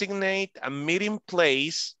 Designate a meeting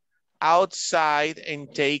place outside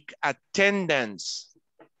and take attendance.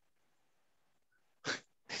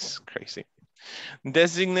 This is crazy.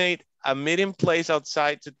 Designate a meeting place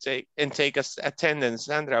outside to take attendance.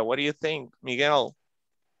 Sandra, what do you think? Miguel?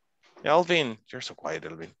 Elvin? You're so quiet,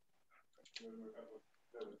 Elvin.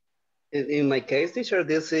 In my case, teacher,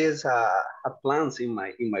 this is a plans in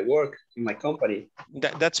my work, in my company.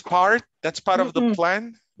 That's part of the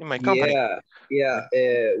plan in my company. Yeah.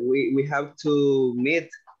 We have to meet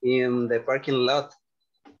in the parking lot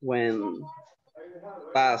when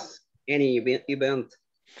pass any event.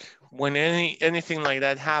 When anything like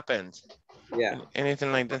that happens. Yeah.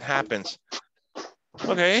 Anything like that happens.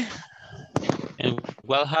 Okay. And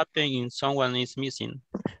what happens if someone is missing?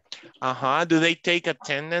 Do they take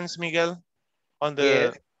attendance, Miguel? On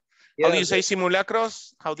the Yes. How do you say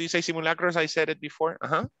simulacros? How do you say simulacros? I said it before.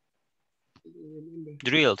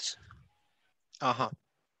 Drills.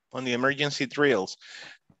 On the emergency drills.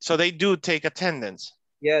 So they do take attendance.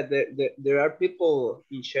 Yeah, there are people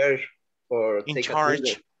in charge for in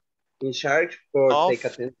charge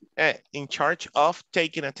of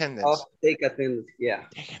taking attendance. Yeah.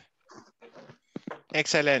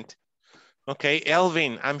 Excellent. Okay,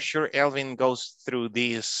 Elvin, I'm sure Elvin goes through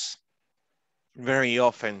this very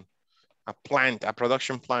often. A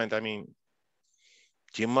production plant. I mean,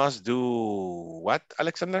 you must do what,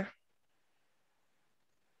 Alexander?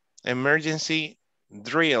 Emergency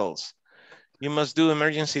drills. You must do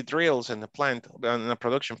emergency drills in the plant, in the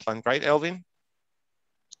production plant, right, Elvin?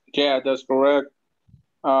 Yeah, that's correct.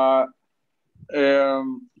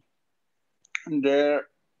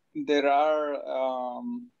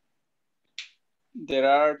 There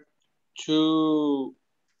are two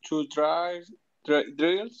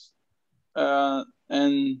drills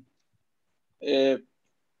and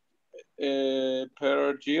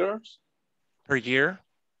per year. Per year?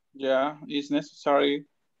 Yeah, it's necessary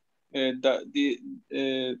that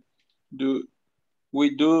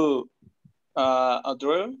we do a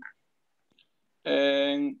drill,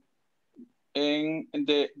 and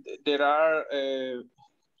there are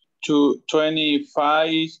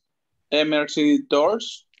 25 emergency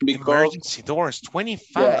doors. Emergency doors,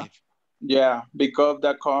 25. Yeah, because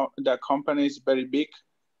the company is very big.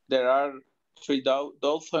 There are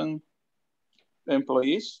 3,000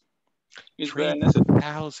 employees.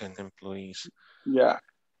 3,000 employees. Yeah.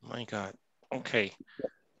 My God. Okay.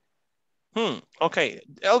 Okay,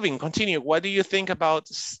 Elvin, continue. What do you think about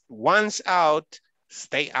once out,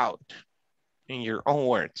 stay out? In your own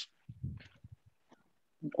words.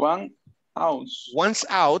 Once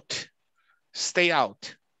out, stay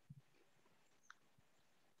out.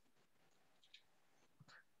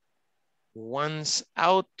 Once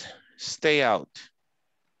out, stay out.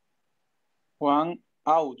 One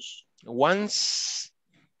out. Once,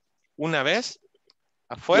 una vez,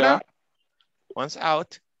 afuera. Yeah. Once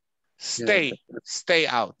out, stay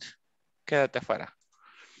out. Quédate afuera.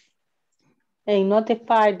 And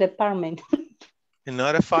notify the department. And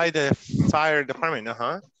notify the fire department,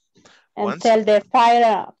 And tell the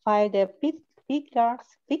fire pickers.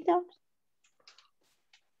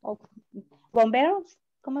 Bomberos?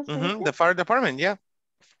 ¿Cómo se dice? The fire department, yeah.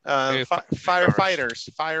 Firefighters.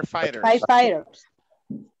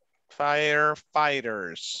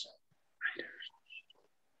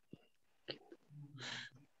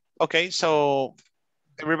 Okay, so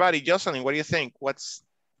everybody, Jocelyn, what do you think? What's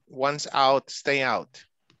once out, stay out?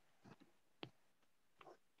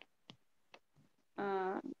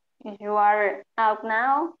 If you are out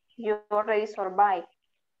now, you already survived.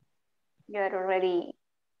 You are already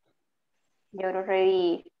you're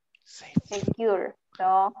already secure.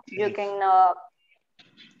 So you cannot,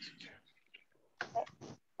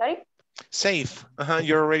 sorry? Safe.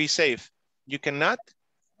 You're already safe. You cannot?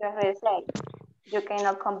 You're already safe. You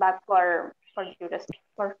cannot come back for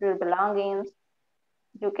your belongings.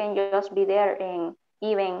 You can just be there, and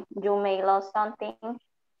even you may lose something,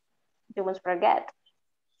 you must forget.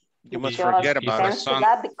 You must forget about it.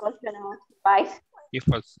 Because you know, right?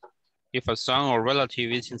 If a son or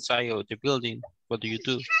relative is inside of the building, what do you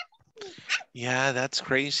do? Yeah, that's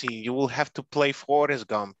crazy. You will have to play Forrest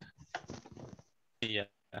Gump. Yeah.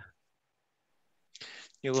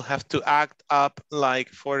 You will have to act up like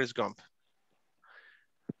Forrest Gump.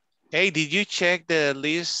 Hey, did you check the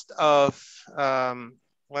list of,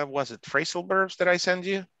 what was it, phrasal verbs that I sent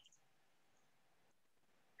you?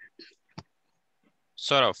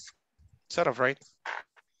 Sort of. Sort of, right?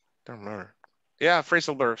 Don't remember. Yeah,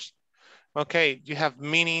 phrasal verbs. Okay, you have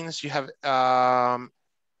meanings, you have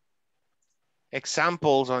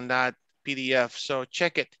examples on that PDF, so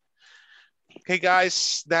check it. Okay,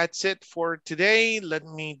 guys, that's it for today. Let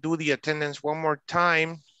me do the attendance one more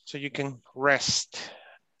time so you can rest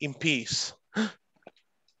in peace.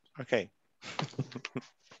 Okay.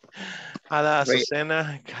 Ada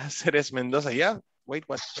Azucena Cáceres Mendoza. Yeah, wait,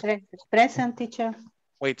 what? Present, teacher.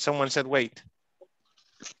 Wait, someone said wait.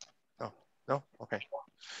 No, no, okay.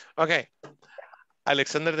 Okay.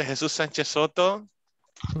 Alexander de Jesús Sánchez Soto.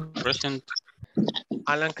 Present.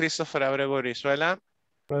 Alan Christopher Abrego Brizuela.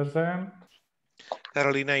 Present.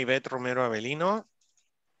 Carolina Ivette Romero Avelino.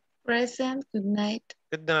 Present. Good night.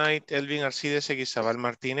 Good night. Elvin Arcides Eguizabal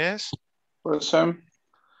Martínez. Present.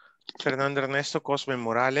 Fernando Ernesto Cosme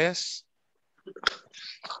Morales.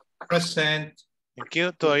 Present. Thank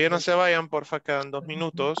you. Todavía no se vayan, porfa, quedan 2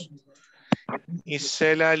 minutos.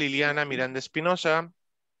 Isela Liliana Miranda Espinosa.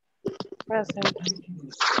 Present.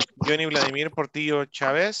 Johnny Vladimir Portillo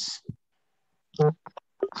Chávez.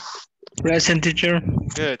 Present, teacher.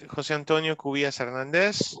 Good. José Antonio Cubillas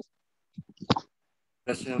Hernández.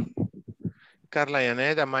 Present. Carla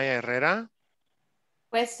Yanet Amaya Herrera.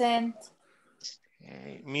 Present.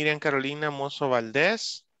 Miriam Carolina Mozo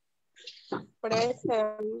Valdés. Present.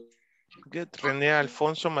 Good. René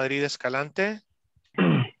Alfonso Madrid Escalante.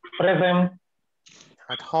 Present.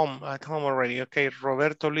 At home already. Okay.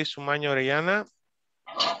 Roberto Luis Umaño Orellana.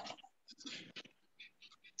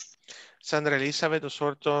 Sandra Elizabeth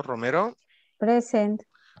Osorto Romero. Present.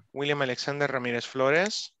 William Alexander Ramírez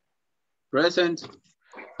Flores. Present.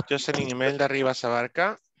 Jocelyn Imelda Rivas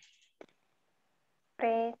Abarca.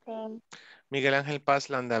 Present. Miguel Ángel Paz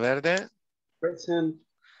Landaverde. Present.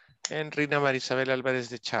 And Rina Marisabel Álvarez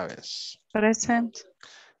de Chávez. Present.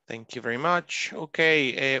 Thank you very much. Ok,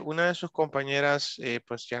 una de sus compañeras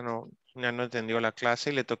pues ya no entendió la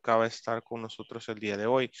clase y le tocaba estar con nosotros el día de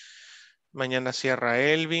hoy. Mañana cierra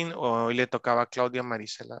Elvin, o hoy le tocaba a Claudia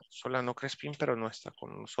Marisela Solano Crespín, pero no está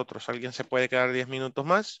con nosotros. ¿Alguien se puede quedar 10 minutos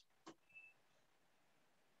más?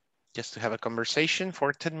 Just to have a conversation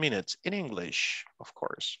for 10 minutes in English, of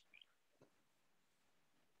course.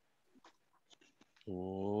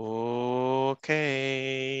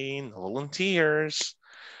 Okay, no volunteers.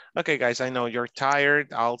 Okay, guys, I know you're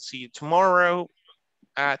tired. I'll see you tomorrow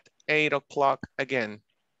at 8 o'clock again.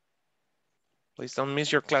 Please don't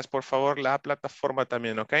miss your class, por favor. La plataforma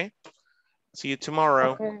también, okay? See you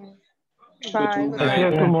tomorrow. Okay. Bye. See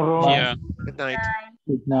you tomorrow. Yeah. Good night.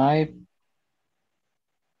 Good night.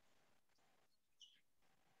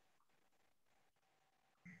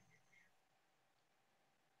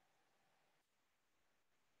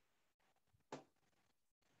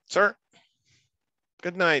 Sir,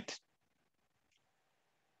 good night.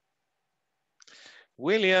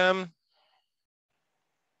 William.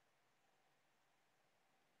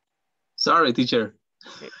 Sorry, teacher.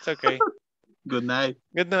 It's okay. Good night.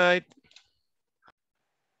 Good night.